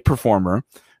Soleil performer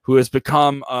who has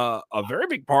become a very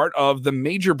big part of the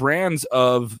major brands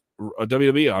of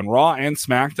WWE on Raw and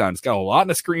SmackDown. It's got a lot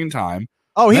of screen time.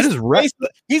 Oh, he's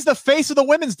the face of the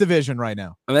women's division right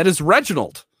now. And that is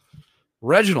Reginald.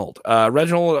 Reginald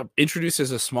introduces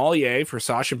a small EA for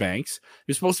Sasha Banks. He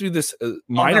was supposed to be this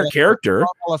minor character.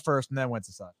 Carmella first and then went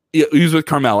to Sasha. Yeah, he was with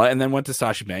Carmella and then went to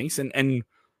Sasha Banks. And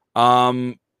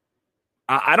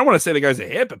I don't want to say the guy's a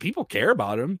hit, but people care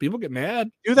about him. People get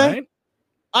mad. Do they? Right?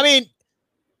 I mean,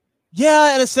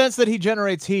 yeah, in a sense that he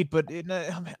generates heat, but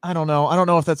I don't know. I don't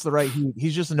know if that's the right heat.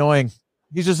 He's just annoying.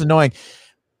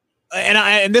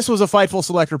 And this was a Fightful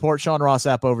Select report. Sean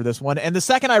Rossap over this one. And the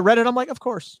second I read it, I'm like, of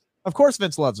course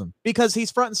Vince loves him because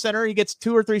he's front and center. He gets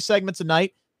 2 or 3 segments a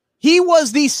night. He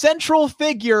was the central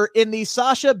figure in the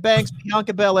Sasha Banks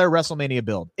Bianca Belair WrestleMania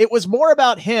build. It was more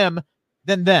about him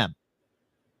than them.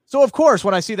 So of course,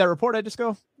 when I see that report, I just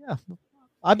go, yeah,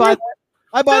 I buy that.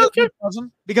 I buy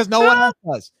that because no one else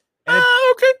does.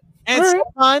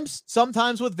 And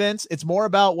sometimes with Vince, it's more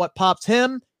about what pops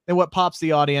him than what pops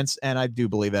the audience. And I do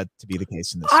believe that to be the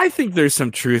case in this. I think there's some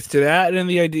truth to that. And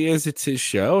the idea is it's his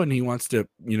show and he wants to,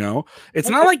 it's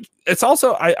not like, it's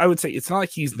also, I would say it's not like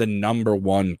he's the number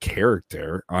one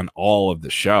character on all of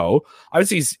the show. I would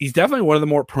say he's definitely one of the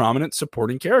more prominent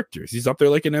supporting characters. He's up there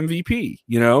like an MVP,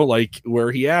 like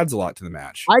where he adds a lot to the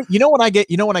match. When I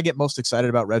get most excited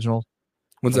about Reginald?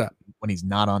 When's that? When he's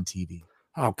not on TV.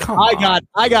 Oh, come on.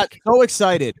 I got so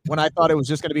excited when I thought it was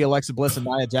just going to be Alexa Bliss and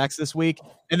Nia Jax this week.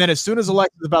 And then as soon as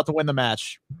Alexa's about to win the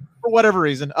match, for whatever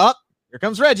reason, here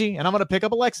comes Reggie, and I'm going to pick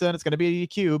up Alexa, and it's going to be a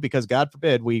DQ because God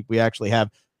forbid we actually have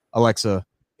Alexa,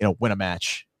 win a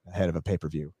match ahead of a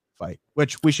pay-per-view fight,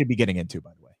 which we should be getting into,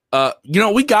 by the way.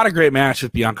 We got a great match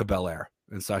with Bianca Belair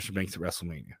and Sasha Banks at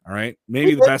WrestleMania. All right.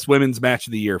 Maybe the best women's match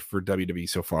of the year for WWE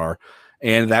so far.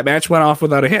 And that match went off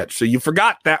without a hitch. So you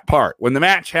forgot that part. When the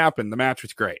match happened, the match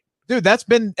was great. Dude, that's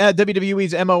been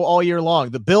WWE's MO all year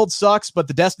long. The build sucks, but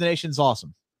the destination's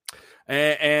awesome.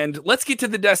 And let's get to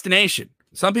the destination.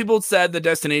 Some people said the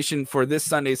destination for this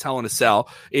Sunday's Hell in a Cell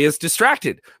is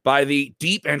distracted by the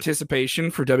deep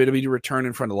anticipation for WWE to return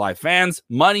in front of live fans.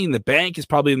 Money in the Bank is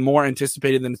probably more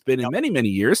anticipated than it's been in many, many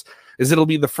years, as it'll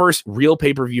be the first real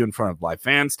pay-per-view in front of live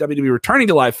fans. WWE returning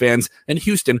to live fans in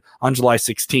Houston on July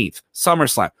 16th.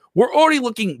 SummerSlam. We're already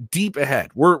looking deep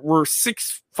ahead. We're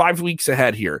 5 weeks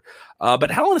ahead here.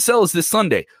 But Hell in a Cell is this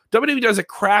Sunday. WWE does a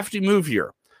crafty move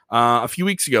here. A few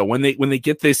weeks ago, when they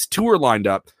get this tour lined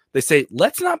up, they say,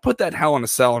 let's not put that Hell in a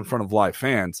Cell in front of live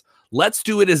fans. Let's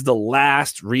do it as the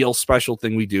last real special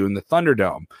thing we do in the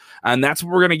Thunderdome. And that's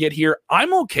what we're going to get here.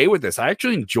 I'm okay with this. I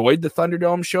actually enjoyed the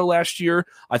Thunderdome show last year.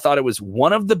 I thought it was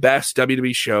one of the best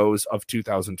WWE shows of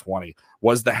 2020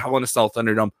 was the Hell in a Cell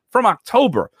Thunderdome from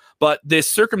October. But this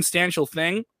circumstantial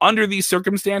thing, under these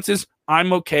circumstances,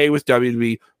 I'm okay with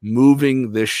WWE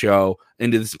moving this show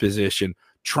into this position,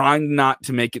 trying not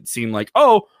to make it seem like,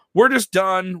 we're just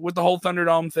done with the whole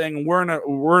Thunderdome thing. We're in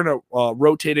a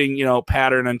rotating,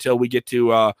 pattern until we get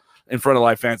to in front of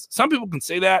live fans. Some people can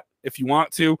say that if you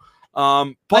want to,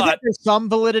 but I think there's some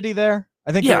validity there.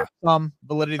 I think there's some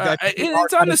validity.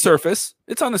 It's on the surface.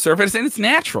 It's on the surface, and it's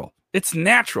natural. It's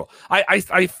natural.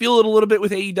 I feel it a little bit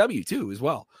with AEW too, as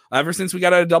well. Ever since we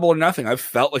got out of Double or Nothing, I've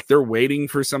felt like they're waiting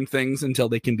for some things until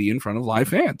they can be in front of live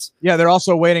fans. Yeah, they're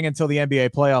also waiting until the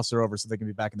NBA playoffs are over so they can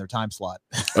be back in their time slot.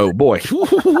 Oh boy,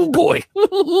 boy,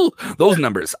 those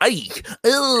numbers. So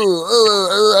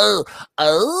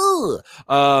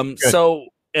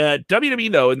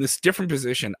WWE though, in this different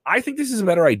position, I think this is a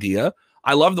better idea.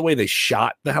 I love the way they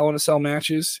shot the Hell in a Cell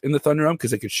matches in the Thunderdome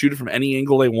because they could shoot it from any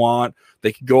angle they want.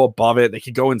 They could go above it. They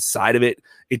could go inside of it.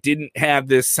 It didn't have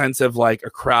this sense of like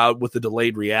a crowd with a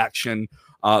delayed reaction.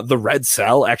 The red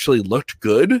cell actually looked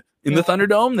good in the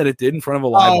Thunderdome that it did in front of a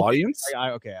live audience.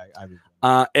 And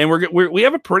we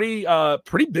have a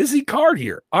pretty busy card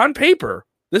here on paper.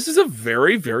 This is a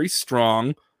very, very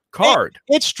strong card.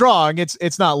 It's strong.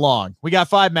 It's not long. We got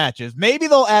 5 matches. Maybe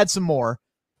they'll add some more.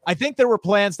 I think there were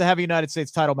plans to have a United States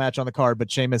title match on the card,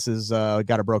 but Sheamus has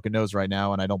got a broken nose right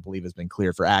now, and I don't believe has been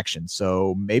cleared for action.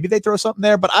 So maybe they throw something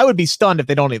there, but I would be stunned if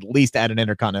they don't at least add an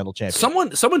Intercontinental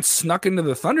Champion. Someone snuck into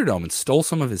the Thunderdome and stole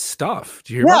some of his stuff.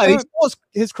 Do you hear about that? He stole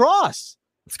his cross.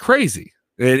 It's crazy.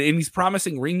 And he's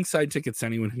promising ringside tickets to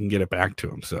anyone who can get it back to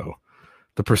him. So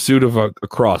the pursuit of a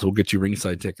cross will get you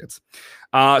ringside tickets.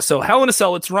 So Hell in a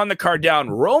Cell, let's run the card down.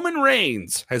 Roman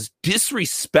Reigns has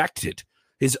disrespected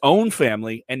his own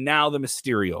family, and now the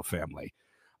Mysterio family.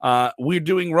 We're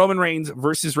doing Roman Reigns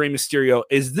versus Rey Mysterio.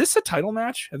 Is this a title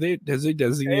match? Has they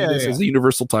designated this as a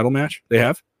universal title match? They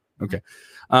have? Okay.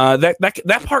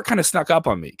 That part kind of snuck up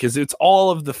on me because it's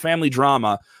all of the family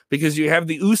drama because you have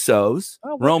the Usos,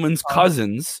 Roman's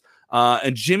cousins,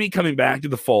 and Jimmy coming back to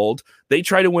the fold. They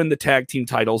try to win the tag team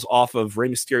titles off of Rey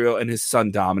Mysterio and his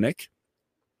son Dominic.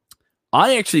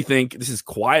 I actually think this is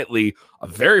quietly a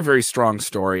very, very strong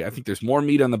story. I think there's more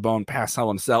meat on the bone past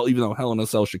Hell in a Cell, even though Hell in a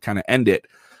Cell should kind of end it.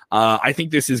 I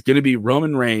think this is going to be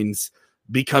Roman Reigns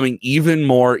becoming even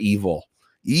more evil.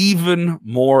 Even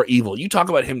more evil. You talk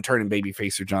about him turning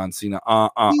babyface or John Cena.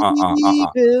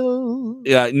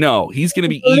 Yeah, no, he's going to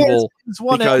be evil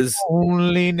because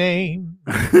only name.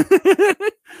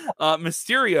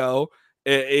 Mysterio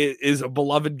is a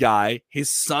beloved guy. His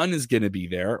son is going to be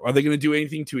there. Are they going to do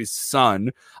anything to his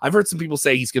son? I've heard some people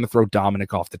say he's going to throw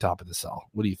Dominic off the top of the cell.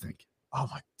 What do you think? Oh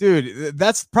my dude,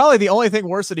 that's probably the only thing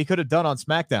worse that he could have done on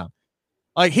SmackDown.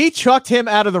 Like he chucked him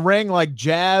out of the ring like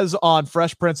Jazz on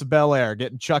Fresh Prince of Bel-Air,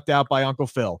 getting chucked out by Uncle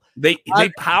Phil. They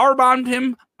power bombed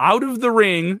him out of the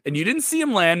ring, and you didn't see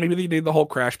him land. Maybe they did the whole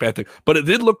crash pad thing, but it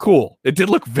did look cool. It did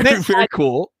look very, very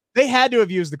cool. They had to have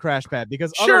used the crash pad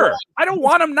because sure, I don't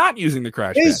want him not using the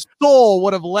crash pad. His soul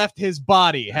would have left his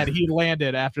body had he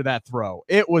landed after that throw.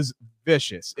 It was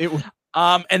vicious. It was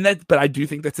but I do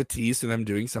think that's a tease to them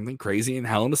doing something crazy in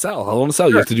Hell in a Cell. Hell in a Cell,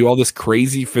 you have to do all this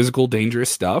crazy, physical, dangerous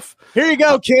stuff. Here you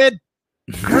go, kid.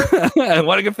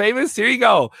 Want to get famous? Here you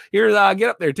go. Here, get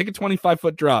up there. Take a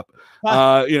 25-foot drop.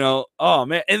 Oh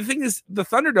man. And the thing is, the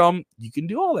Thunderdome, you can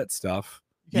do all that stuff.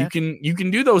 Yeah. You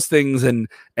can do those things and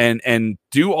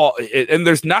do all it, and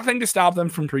there's nothing to stop them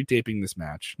from pre-taping this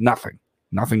match.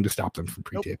 Nothing to stop them from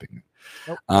pre-taping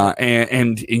it.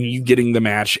 And you getting the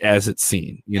match as it's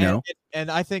seen,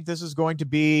 And I think this is going to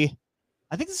be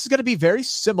very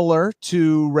similar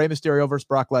to Rey Mysterio versus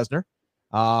Brock Lesnar.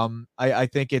 I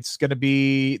think it's going to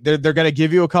be they're going to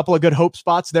give you a couple of good hope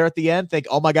spots there at the end. Think,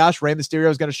 oh my gosh, Rey Mysterio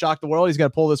is going to shock the world. He's going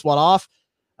to pull this one off.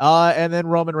 And then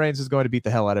Roman Reigns is going to beat the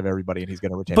hell out of everybody, and he's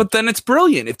going to retain. But then it's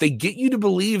brilliant if they get you to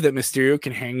believe that Mysterio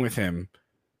can hang with him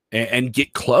and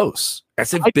get close,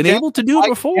 as they've been able to do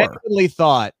before. I definitely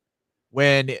thought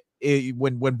when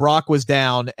Brock was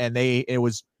down and it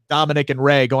was Dominic and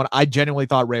Rey going, I genuinely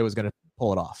thought Rey was going to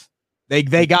pull it off.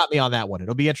 They got me on that one.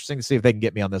 It'll be interesting to see if they can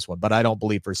get me on this one, but I don't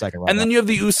believe for a second. And then you have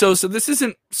the Usos. So this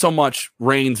isn't so much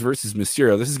Reigns versus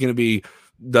Mysterio. This is going to be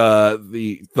the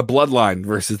bloodline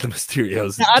versus the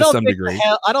Mysterios to some degree.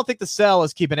 I don't think the Cell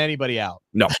is keeping anybody out.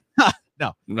 No.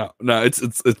 No.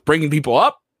 It's bringing people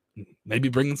up, maybe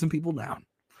bringing some people down.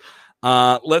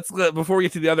 Let's before we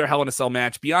get to the other Hell in a Cell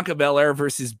match, Bianca Belair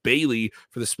versus Bayley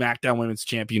for the SmackDown Women's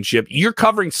Championship. You're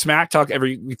covering Smack Talk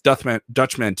every week, Dutch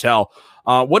Mantel.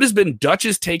 What has been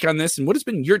Dutch's take on this, and what has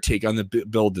been your take on the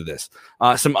build to this?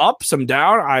 Some up, some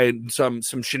down. Some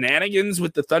shenanigans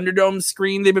with the Thunderdome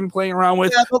screen they've been playing around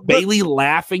with. Yeah, Bayley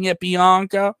laughing at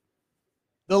Bianca.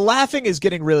 The laughing is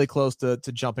getting really close to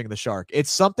jumping the shark.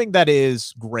 It's something that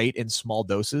is great in small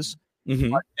doses.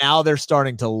 Mm-hmm. But now they're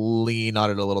starting to lean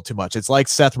on it a little too much. It's like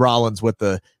Seth Rollins with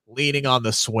the leaning on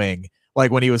the swing,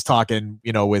 like when he was talking,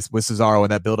 with Cesaro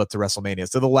and that build up to WrestleMania.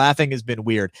 So the laughing has been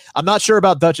weird. I'm not sure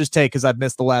about Dutch's take because I've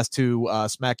missed the last two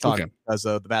Smack Talk because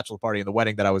of the bachelor party and the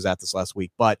wedding that I was at this last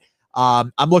week. But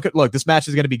I'm look, this match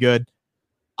is going to be good.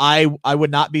 I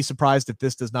would not be surprised if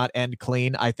this does not end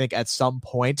clean. I think at some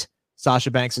point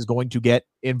Sasha Banks is going to get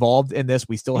involved in this.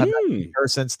 We still have her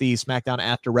since the SmackDown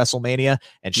after WrestleMania,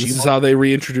 and this is how they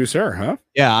reintroduce her, huh?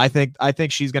 Yeah, I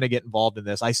think she's going to get involved in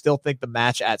this. I still think the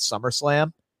match at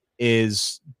SummerSlam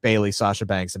is Bayley, Sasha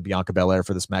Banks, and Bianca Belair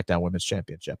for the SmackDown Women's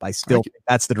Championship. I still think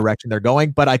that's the direction they're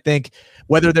going, but I think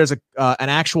whether there's an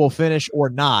actual finish or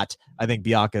not, I think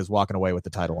Bianca is walking away with the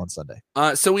title on Sunday.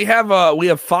 So we have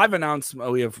 5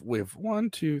 announcements. We have 1,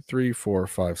 2, 3, 4,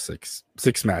 5, 6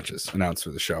 matches announced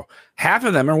for the show. Half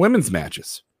of them are women's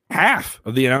matches. Half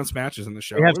of the announced matches in the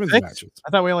show are women's matches. I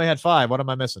thought we only had 5. What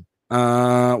am I missing?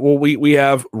 Well, we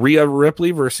have Rhea Ripley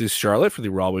versus Charlotte for the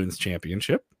Raw Women's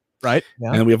Championship. Right. Yeah.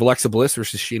 And then we have Alexa Bliss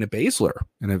versus Shayna Baszler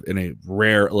in a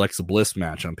rare Alexa Bliss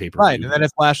match on paper. Right. And then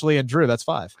it's Lashley and Drew. That's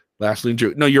 5. Lashley and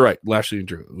Drew. No, you're right. Lashley and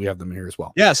Drew. We have them here as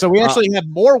well. Yeah. So we actually have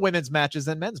more women's matches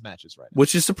than men's matches right now.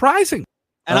 Which is surprising.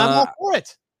 And I'm all for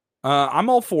it.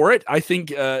 I'm all for it. I think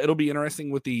it'll be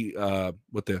interesting what the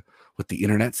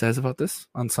internet says about this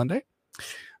on Sunday.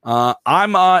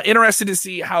 I'm interested to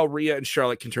see how Rhea and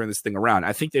Charlotte can turn this thing around.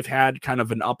 I think they've had kind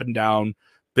of an up and down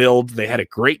build. They had a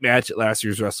great match at last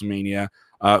year's WrestleMania.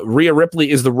 Rhea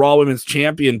Ripley is the Raw Women's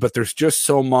Champion, but there's just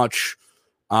so much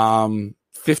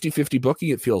 50-50 booking,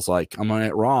 it feels like, on Monday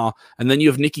Night Raw. And then you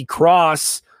have Nikki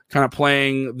Cross kind of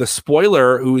playing the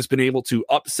spoiler, who has been able to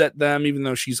upset them, even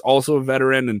though she's also a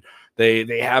veteran. And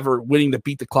they have her winning the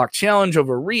Beat the Clock challenge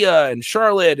over Rhea and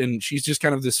Charlotte, and she's just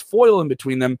kind of this foil in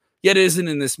between them. Yet isn't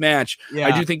in this match. Yeah.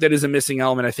 I do think that is a missing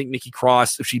element. I think Nikki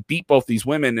Cross, if she beat both these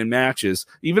women in matches,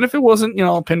 even if it wasn't, a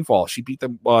pinfall, she beat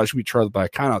them. She beat Charlotte by a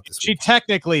count out this week. She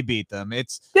technically beat them.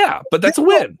 But that's a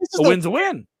win. A win's a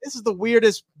win. This is the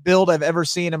weirdest build I've ever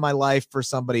seen in my life for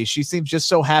somebody. She seems just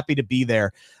so happy to be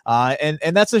there.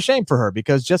 And that's a shame for her,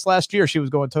 because just last year she was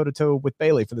going toe to toe with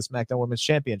Bayley for the SmackDown Women's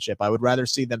Championship. I would rather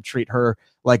see them treat her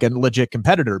like a legit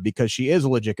competitor, because she is a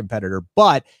legit competitor.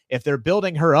 But if they're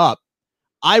building her up,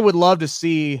 I would love to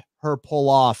see her pull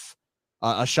off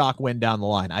a shock win down the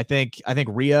line. I think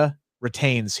Rhea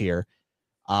retains here,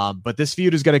 but this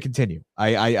feud is going to continue.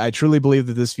 I truly believe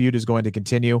that this feud is going to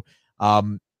continue.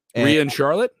 Rhea and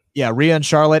Charlotte? Yeah, Rhea and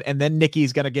Charlotte, and then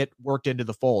Nikki's going to get worked into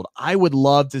the fold. I would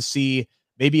love to see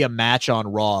maybe a match on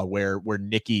Raw where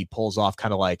Nikki pulls off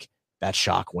kind of like that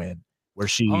shock win, where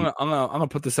she. I'm gonna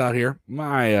put this out here.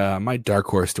 My dark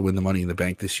horse to win the Money in the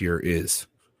Bank this year is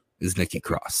Nikki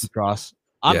Cross.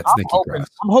 I'm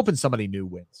hoping somebody new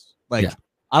wins.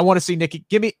 I want to see Nikki.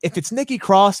 If it's Nikki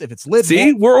Cross, if it's Liv.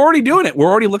 See, we're already doing it. We're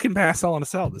already looking past Hell in a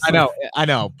Cell. I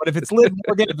know. But if it's Liv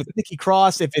Morgan, if it's Nikki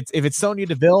Cross, if it's Sonya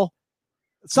Deville,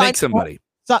 make somebody.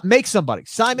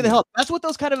 Sign me the hell. That's what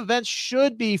those kind of events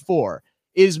should be for,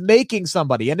 is making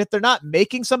somebody. And if they're not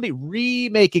making somebody,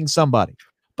 remaking somebody.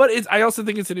 But I also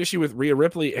think it's an issue with Rhea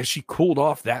Ripley, as she cooled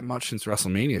off that much since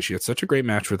WrestleMania. She had such a great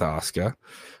match with Asuka.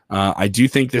 I do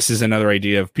think this is another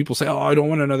idea of people say, "Oh, I don't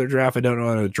want another draft. I don't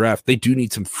want another draft." They do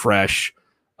need some fresh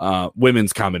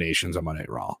women's combinations on Monday Night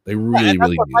Raw. They really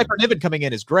need. Piper Niven coming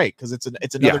in is great, because it's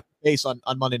another case on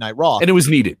Monday Night Raw, and it was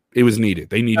needed.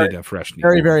 They needed a fresh,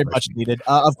 very much needed.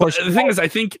 Of course, the thing is, I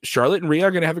think Charlotte and Rhea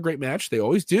are going to have a great match. They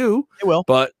always do. They will,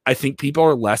 but I think people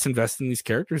are less invested in these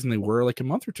characters than they were like a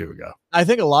month or two ago. I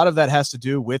think a lot of that has to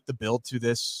do with the build to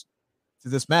this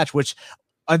match, which,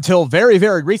 until very,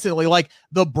 very recently, like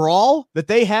the brawl that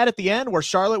they had at the end where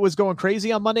Charlotte was going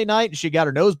crazy on Monday night and she got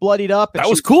her nose bloodied up. That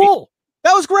was cool.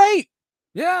 That was great.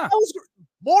 Yeah.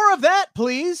 More of that,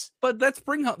 please. But let's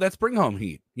bring home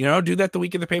heat. Do that the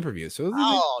week of the pay-per-view. So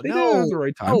they did it at the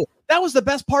right time. No. That was the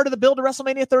best part of the build to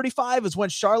WrestleMania 35, is when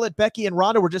Charlotte, Becky, and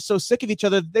Ronda were just so sick of each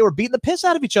other that they were beating the piss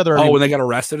out of each other. When they got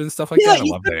arrested and stuff like that. I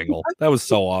love the angle. That was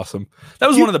so awesome. That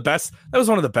was one of the best. That was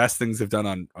one of the best things they've done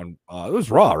on it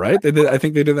was Raw, right? I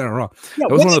think they did that on Raw. Yeah,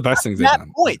 that was one of the best things they've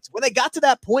done. When they got to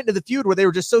that point of the feud where they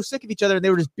were just so sick of each other and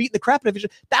they were just beating the crap out of each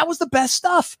other, that was the best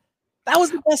stuff.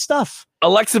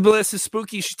 Alexa Bliss is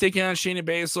spooky. She's taking on Shayna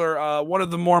Baszler, one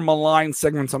of the more maligned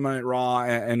segments on Monday Night Raw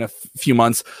in a few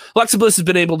months. Alexa Bliss has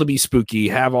been able to be spooky,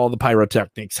 have all the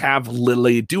pyrotechnics, have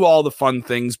Lily, do all the fun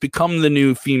things, become the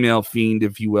new female fiend,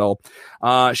 if you will.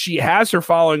 She has her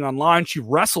following online. She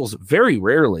wrestles very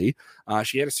rarely.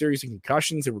 She had a series of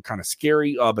concussions that were kind of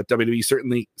scary, but WWE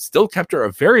certainly still kept her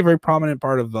a very, very prominent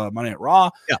part of Monday Night Raw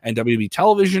and WWE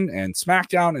television and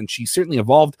SmackDown, and she certainly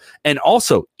evolved and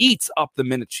also eats up the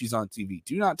minutes she's on TV.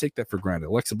 Do not take that for granted.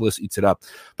 Alexa Bliss eats it up,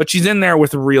 but she's in there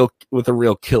with a real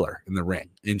killer in the ring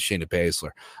in Shayna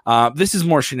Baszler. This is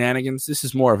more shenanigans. This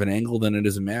is more of an angle than it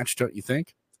is a match, don't you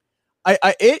think?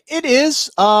 It is.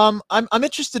 I'm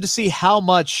interested to see how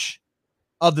much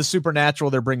of the supernatural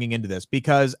they're bringing into this,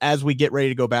 because as we get ready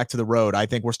to go back to the road, I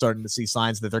think we're starting to see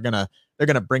signs that they're gonna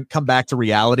come back to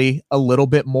reality a little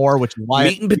bit more, which is why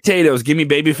meat and potatoes. Give me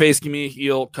babyface, give me a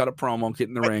heel, cut a promo, get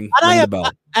in the ring, ring the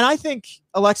bell. And I think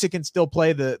Alexa can still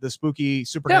play the spooky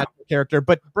supernatural character,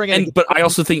 but bring it. But I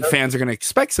also think fans are going to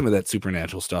expect some of that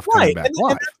supernatural stuff coming back. And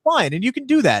that's fine, and you can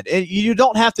do that. You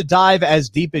don't have to dive as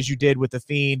deep as you did with the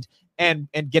Fiend and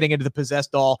getting into the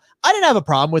possessed doll. I didn't have a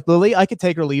problem with Lily. I could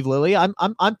take or leave Lily. I'm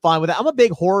fine with that. I'm a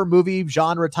big horror movie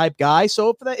genre type guy.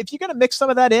 So if you're gonna mix some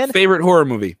of that in, favorite horror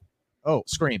movie? Oh,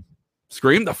 Scream,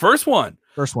 the first one.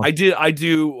 I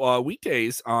do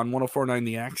weekdays on 104.9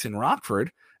 The X in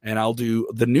Rockford, and I'll do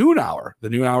the noon hour. The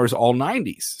noon hour is all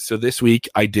 90s. So this week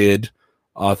I did.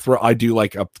 I'll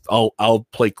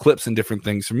play clips and different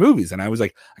things from movies, and I was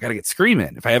like, I gotta get Scream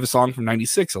in. If I have a song from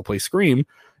 '96, I'll play Scream.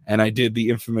 And I did the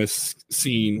infamous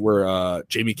scene where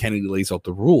Jamie Kennedy lays out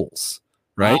the rules,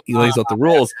 right? He lays out the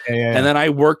rules. Yeah. And then I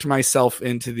worked myself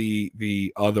into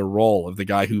the other role of the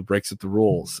guy who breaks up the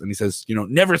rules. And he says,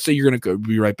 never say you're going to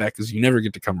be right back, because you never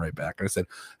get to come right back. And I said,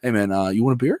 hey, man, you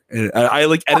want a beer? And I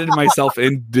edited myself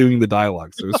in doing the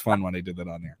dialogue. So it was fun when I did that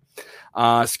on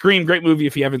there. Scream, great movie.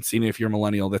 If you haven't seen it, if you're a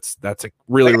millennial, that's a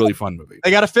really, really fun movie.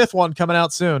 They got a 5th one coming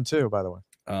out soon, too, by the way.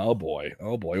 Oh boy.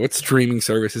 What streaming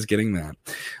service is getting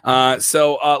that?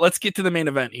 So let's get to the main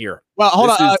event here. Well,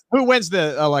 hold on. Who wins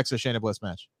the Alexa Shayna Bliss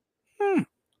match?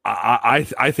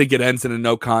 I think it ends in a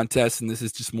no contest, and this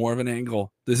is just more of an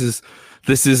angle. This is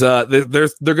they're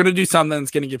going to do something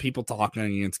that's going to get people talking,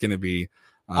 and it's going to be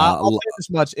I'll say this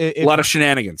much: a lot of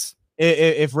shenanigans.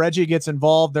 If Reggie gets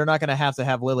involved, they're not going to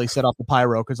have Lily set off the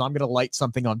pyro, because I'm going to light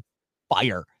something on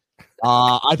fire.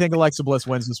 I think Alexa Bliss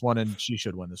wins this one, and she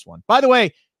should win this one. By the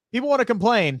way, people want to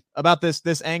complain about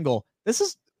this angle. This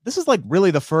is like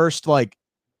really the first like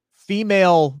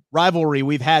female rivalry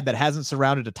we've had that hasn't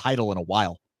surrounded a title in a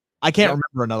while. I can't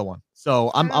remember another one.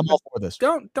 So I'm all for this.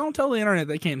 Don't tell the internet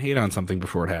they can't hate on something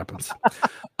before it happens.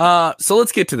 So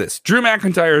let's get to this. Drew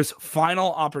McIntyre's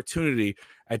final opportunity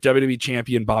at WWE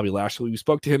champion Bobby Lashley. We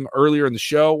spoke to him earlier in the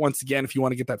show. Once again, if you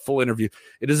want to get that full interview,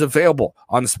 it is available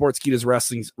on the Sportskeeda's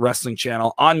Wrestling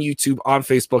channel, on YouTube, on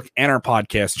Facebook, and our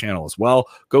podcast channel as well.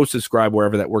 Go subscribe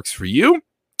wherever that works for you.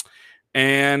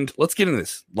 And let's get into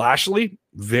this. Lashley,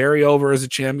 very over as a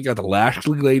champ. You got the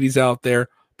Lashley ladies out there,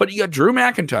 but you got Drew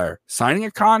McIntyre signing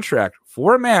a contract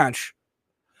for a match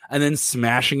and then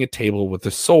smashing a table with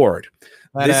a sword.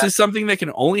 This is something that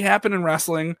can only happen in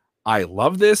wrestling. I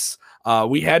love this.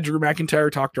 We had Drew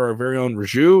McIntyre talk to our very own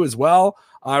Raju as well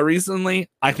recently.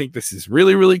 I think this is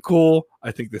really, really cool.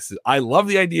 I love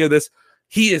the idea of this.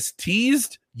 He is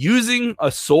teased using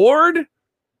a sword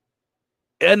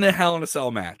in the Hell in a Cell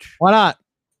match. Why not?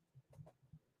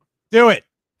 Do it.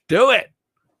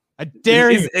 I dare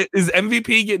you. Is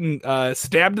MVP getting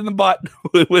stabbed in the butt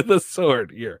with a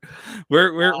sword here?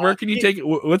 Where can you take it?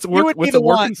 What's a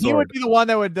working sword? He would be the one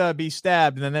that would be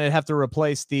stabbed, and then they'd have to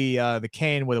replace the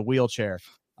cane with a wheelchair.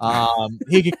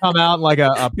 He could come out like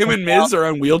a him and Miz are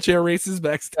on wheelchair races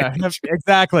backstage.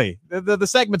 Exactly. The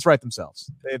segments write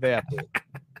themselves. They have to.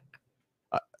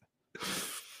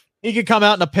 He could come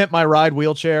out in a Pimp My Ride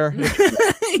wheelchair.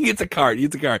 He gets a card.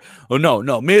 Oh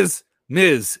no,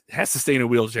 Miz has to stay in a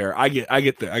wheelchair. I get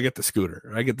the scooter.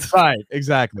 Right,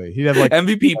 exactly. He'd have like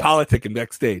MVP politicking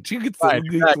backstage. He gets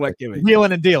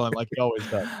wheeling and dealing like he always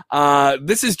does.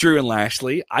 This is Drew and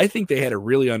Lashley. I think they had a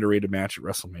really underrated match at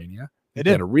WrestleMania. They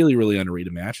did a really, really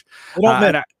underrated match.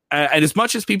 And as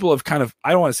much as people have kind of,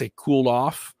 I don't want to say cooled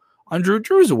off on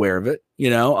Drew's aware of it.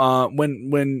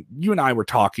 When you and I were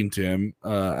talking to him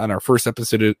on our first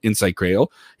episode of InSide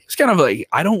Kradle, he was kind of like,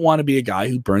 I don't want to be a guy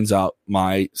who burns out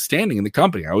my standing in the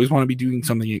company. I always want to be doing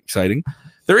something exciting.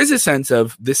 There is a sense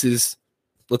of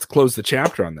let's close the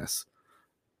chapter on this.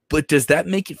 But does that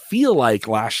make it feel like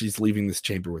Lashley's leaving this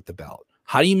chamber with the belt?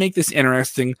 How do you make this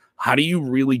interesting? How do you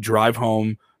really drive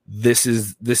home this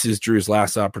is Drew's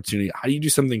last opportunity? How do you do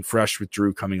something fresh with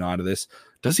Drew coming out of this?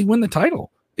 Does he win the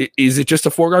title? Is it just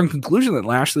a foregone conclusion that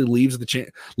Lashley leaves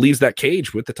that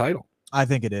cage with the title? I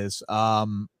think it is.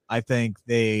 I think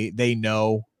they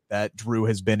know that Drew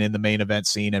has been in the main event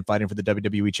scene and fighting for the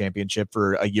WWE Championship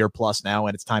for a year plus now,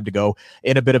 and it's time to go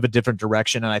in a bit of a different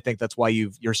direction. And I think that's why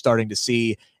you're starting to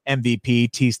see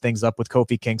MVP tease things up with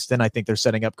Kofi Kingston. I think they're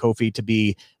setting up Kofi to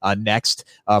be next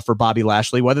for Bobby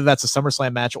Lashley. Whether that's a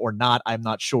SummerSlam match or not, I'm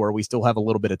not sure. We still have a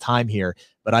little bit of time here,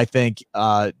 but I think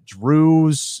I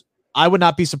would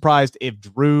not be surprised if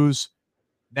Drew's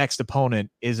next opponent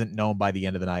isn't known by the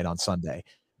end of the night on Sunday.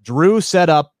 Drew set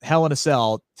up Hell in a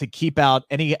Cell to keep out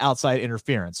any outside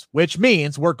interference, which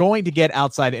means we're going to get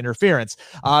outside interference.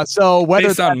 So whether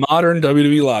based on modern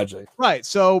WWE logic, right?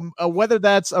 So whether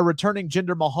that's a returning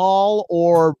Jinder Mahal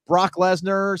or Brock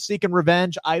Lesnar seeking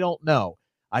revenge, I don't know.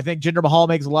 I think Jinder Mahal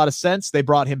makes a lot of sense. They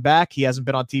brought him back. He hasn't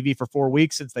been on TV for 4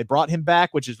 weeks since they brought him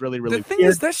back, which is really the thing weird.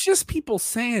 is that's just people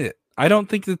saying it. I don't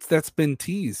think that's been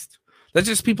teased. That's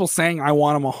just people saying, I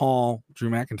want a Mahal Drew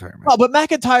McIntyre match. Oh, but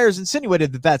McIntyre's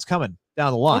insinuated that that's coming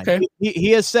down the line. Okay.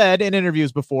 He has said in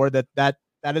interviews before that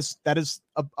is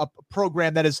a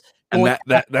program that is and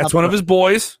that's one of his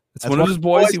boys. It's one of his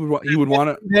boys. He would want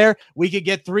to there. We could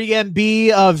get 3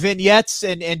 MB vignettes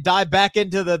and dive back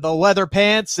into the leather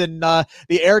pants and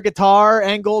the air guitar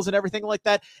angles and everything like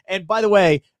that. And by the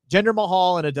way, Jinder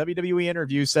Mahal in a WWE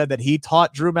interview said that he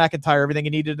taught Drew McIntyre everything he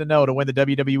needed to know to win the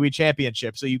WWE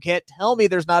Championship. So you can't tell me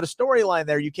there's not a storyline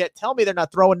there. You can't tell me they're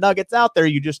not throwing nuggets out there.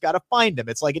 You just got to find them.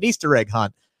 It's like an Easter egg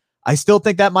hunt. I still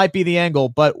think that might be the angle,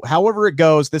 but however it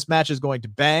goes, this match is going to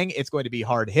bang. It's going to be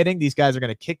hard hitting. These guys are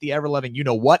going to kick the ever-loving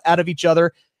you-know-what out of each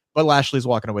other, but Lashley's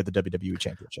walking away with the WWE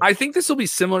Championship. I think this will be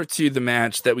similar to the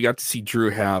match that we got to see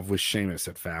Drew have with Sheamus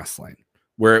at Fastlane,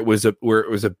 where it was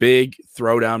a big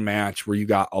throwdown match where you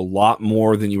got a lot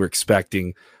more than you were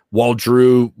expecting while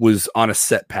Drew was on a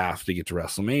set path to get to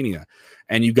WrestleMania.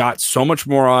 And you got so much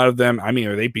more out of them. I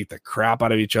mean, they beat the crap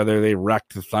out of each other. They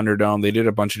wrecked the Thunderdome. They did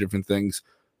a bunch of different things.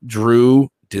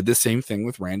 Drew did the same thing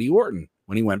with Randy Orton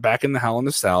when he went back in the Hell in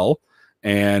the Cell.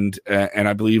 And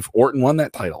I believe Orton won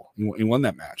that title. He won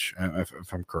that match,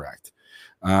 if I'm correct.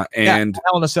 Hell in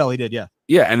a Cell, he did, yeah.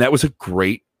 Yeah, and that was a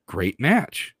great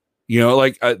match.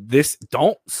 This,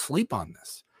 don't sleep on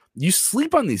this. You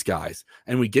sleep on these guys,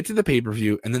 and we get to the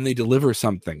pay-per-view, and then they deliver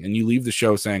something, and you leave the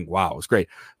show saying, wow, it was great.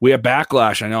 We have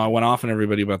Backlash. I know I went off on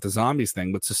everybody about the zombies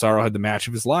thing, but Cesaro had the match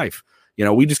of his life.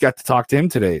 We just got to talk to him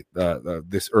today,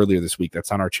 earlier this week.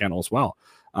 That's on our channel as well.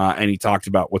 And he talked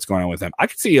about what's going on with them. I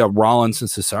could see Rollins and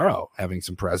Cesaro having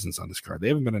some presence on this card. They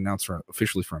haven't been announced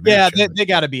officially for a match. Yeah, they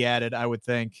got to be added, I would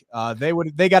think.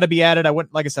 They got to be added. I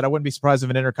wouldn't be surprised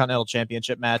if an Intercontinental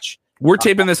Championship match. We're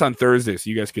taping this on Thursday, so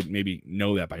you guys could maybe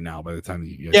know that by now by the time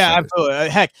you guys absolutely.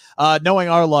 Heck, knowing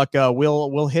our luck,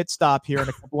 we'll hit stop here in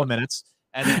a couple of minutes.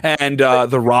 And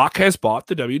The Rock has bought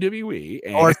the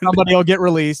WWE, or somebody will get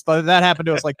released. But that happened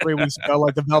to us like 3 weeks ago.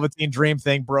 Like the Velveteen Dream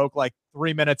thing broke like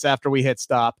 3 minutes after we hit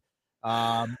stop.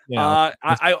 What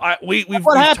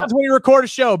happens when you record a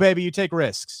show, baby? You take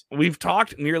risks. We've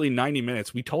talked nearly 90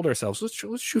 minutes. We told ourselves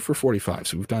let's shoot for 45,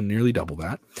 so we've done nearly double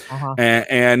that.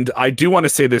 And I do want to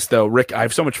say this though, Rick. I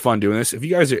have so much fun doing this. If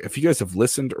you guys have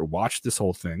listened or watched this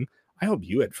whole thing, I hope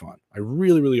you had fun. I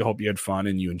really, really hope you had fun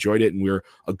and you enjoyed it. And we're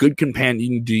a good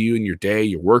companion to you in your day.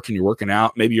 You're working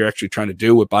out. Maybe you're actually trying to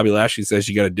do what Bobby Lashley says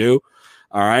you got to do.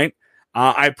 All right.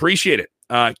 I appreciate it.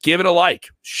 Give it a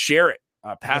like, share it,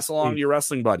 pass along to your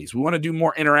wrestling buddies. We want to do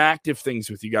more interactive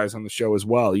things with you guys on the show as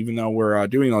well, even though we're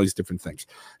doing all these different things.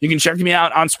 You can check me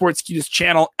out on Sportskeeda's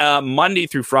channel Monday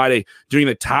through Friday, doing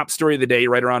the top story of the day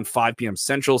right around 5 p.m.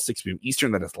 Central, 6 p.m.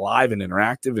 Eastern. That is live and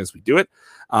interactive as we do it.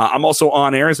 I'm also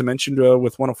on air, as I mentioned,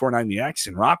 with 104.9 The X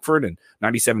in Rockford and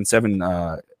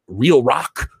 97.7 Real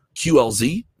Rock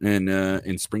QLZ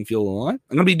in Springfield, Illinois.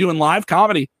 I'm going to be doing live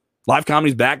comedy. Live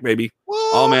comedy's back, baby.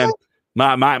 What? Oh, man.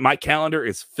 My calendar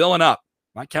is filling up.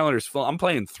 My calendar is full. I'm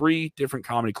playing 3 different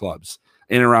comedy clubs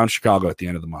in and around Chicago at the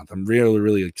end of the month. I'm really,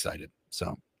 really excited.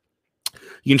 So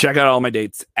you can check out all my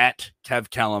dates at Kev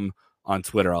Kellum on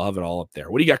Twitter. I'll have it all up there.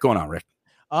 What do you got going on, Rick?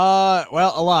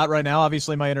 Well, a lot right now.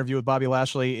 Obviously, my interview with Bobby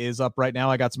Lashley is up right now.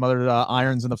 I got some other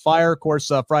irons in the fire. Of course,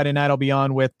 Friday night I'll be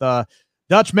on with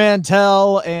Dutch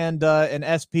Mantel and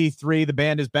SP3. The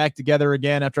band is back together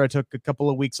again after I took a couple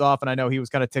of weeks off, and I know he was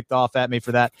kind of ticked off at me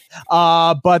for that.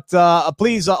 But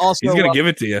please also, he's gonna give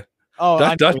it to you.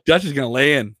 Oh, Dutch is gonna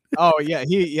lay in. Oh yeah,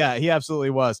 he absolutely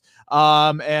was.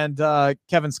 And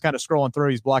Kevin's kind of scrolling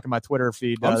through. He's blocking my Twitter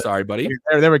feed. I'm sorry, buddy.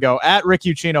 There we go. At Rick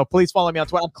Ucchino. Please follow me on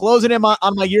Twitter. I'm closing in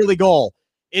on my yearly goal.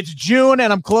 It's June,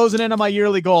 and I'm closing in on my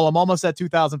yearly goal. I'm almost at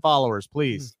 2,000 followers.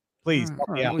 Please help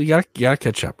me out. You gotta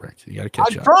catch up, Rick. You gotta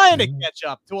catch up. I'm trying to catch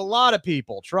up to a lot of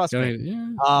people. Trust me.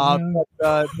 Yeah.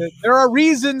 But, there are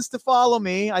reasons to follow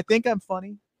me. I think I'm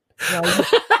funny.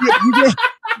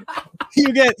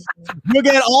 You get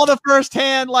all the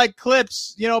firsthand like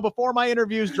clips, before my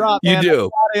interviews drop. You do. A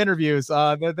lot of interviews.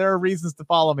 There are reasons to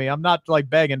follow me. I'm not like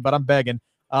begging, but I'm begging.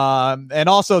 And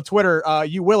also Twitter.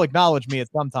 You will acknowledge me at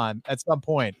some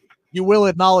point. You will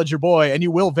acknowledge your boy, and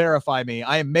you will verify me.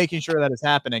 I am making sure that is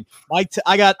happening.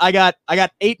 I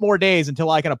got 8 more days until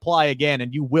I can apply again,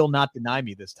 and you will not deny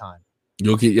me this time.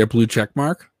 You'll get your blue check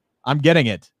mark. I'm getting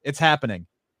it. It's happening.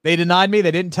 They denied me.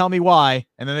 They didn't tell me why,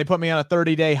 and then they put me on a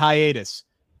 30-day hiatus.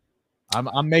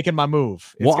 I'm making my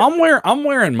move. I'm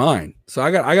wearing mine, so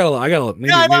I got maybe,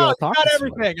 yeah, I know. I'll talk you got to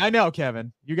everything. somebody. I know,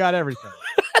 Kevin. You got everything.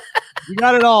 You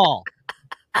got it all.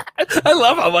 I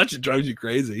love how much it drives you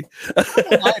crazy.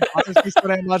 Honestly, so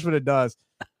damn much what it does.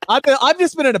 I've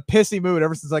just been in a pissy mood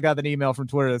ever since I got that email from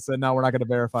Twitter that said, "No, we're not going to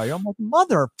verify you." I'm like,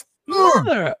 mother.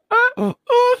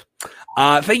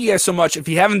 Thank you guys so much. If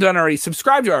you haven't done already,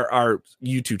 subscribe to our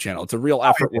YouTube channel. It's a real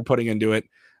effort we're putting into it.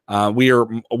 We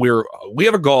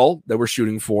have a goal that we're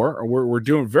shooting for, or we're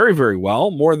doing very, very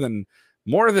well. More than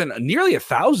nearly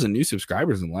 1,000 new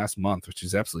subscribers in the last month, which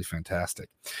is absolutely fantastic.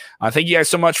 Thank you guys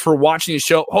so much for watching the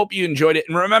show. Hope you enjoyed it.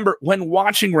 And remember, when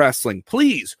watching wrestling,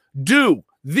 please do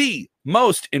the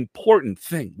most important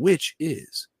thing, which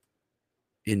is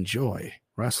enjoy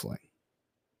wrestling.